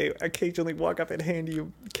and they occasionally walk up and hand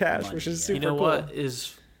you cash, Money, which is yeah. super You know cool. what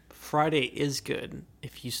is Friday is good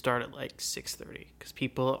if you start at like 6:30 because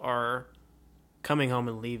people are coming home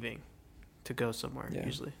and leaving to go somewhere Yeah.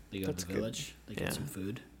 usually. They go That's to the good. village. They get Yeah. some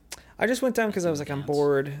food. I just went down because I was like, I'm Dance.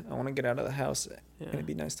 bored. I want to get out of the house. Yeah. And it'd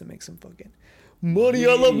be nice to make some fucking money.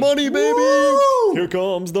 I love money, baby. Woo! Here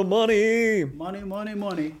comes the money. Money, money,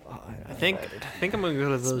 money. Oh, I think I'm gonna go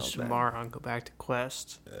to those Smells bad. tomorrow and go back to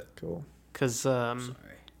Quest Cool. because Sorry.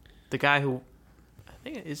 the guy who I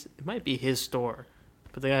think it might be his store,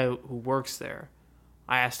 but the guy who works there,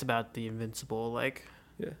 I asked about the Invincible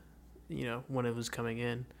Yeah. when it was coming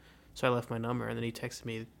in, so I left my number and then he texted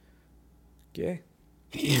me Gay.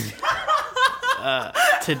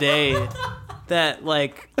 today that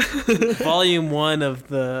like volume 1 of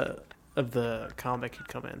the comic had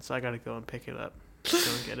come in, so I gotta go and pick it up, go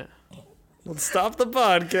and get it. Let's stop the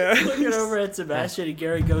podcast. Looking over at Sebastian, and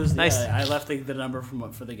Gary goes, Nice. yeah, I left the number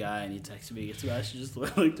for the guy, and he texted me. Sebastian just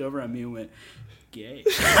looked over at me and went, gay.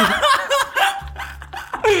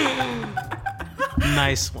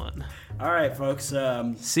 Nice one. All right, folks.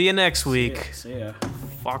 See you next week, See ya.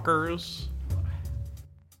 fuckers.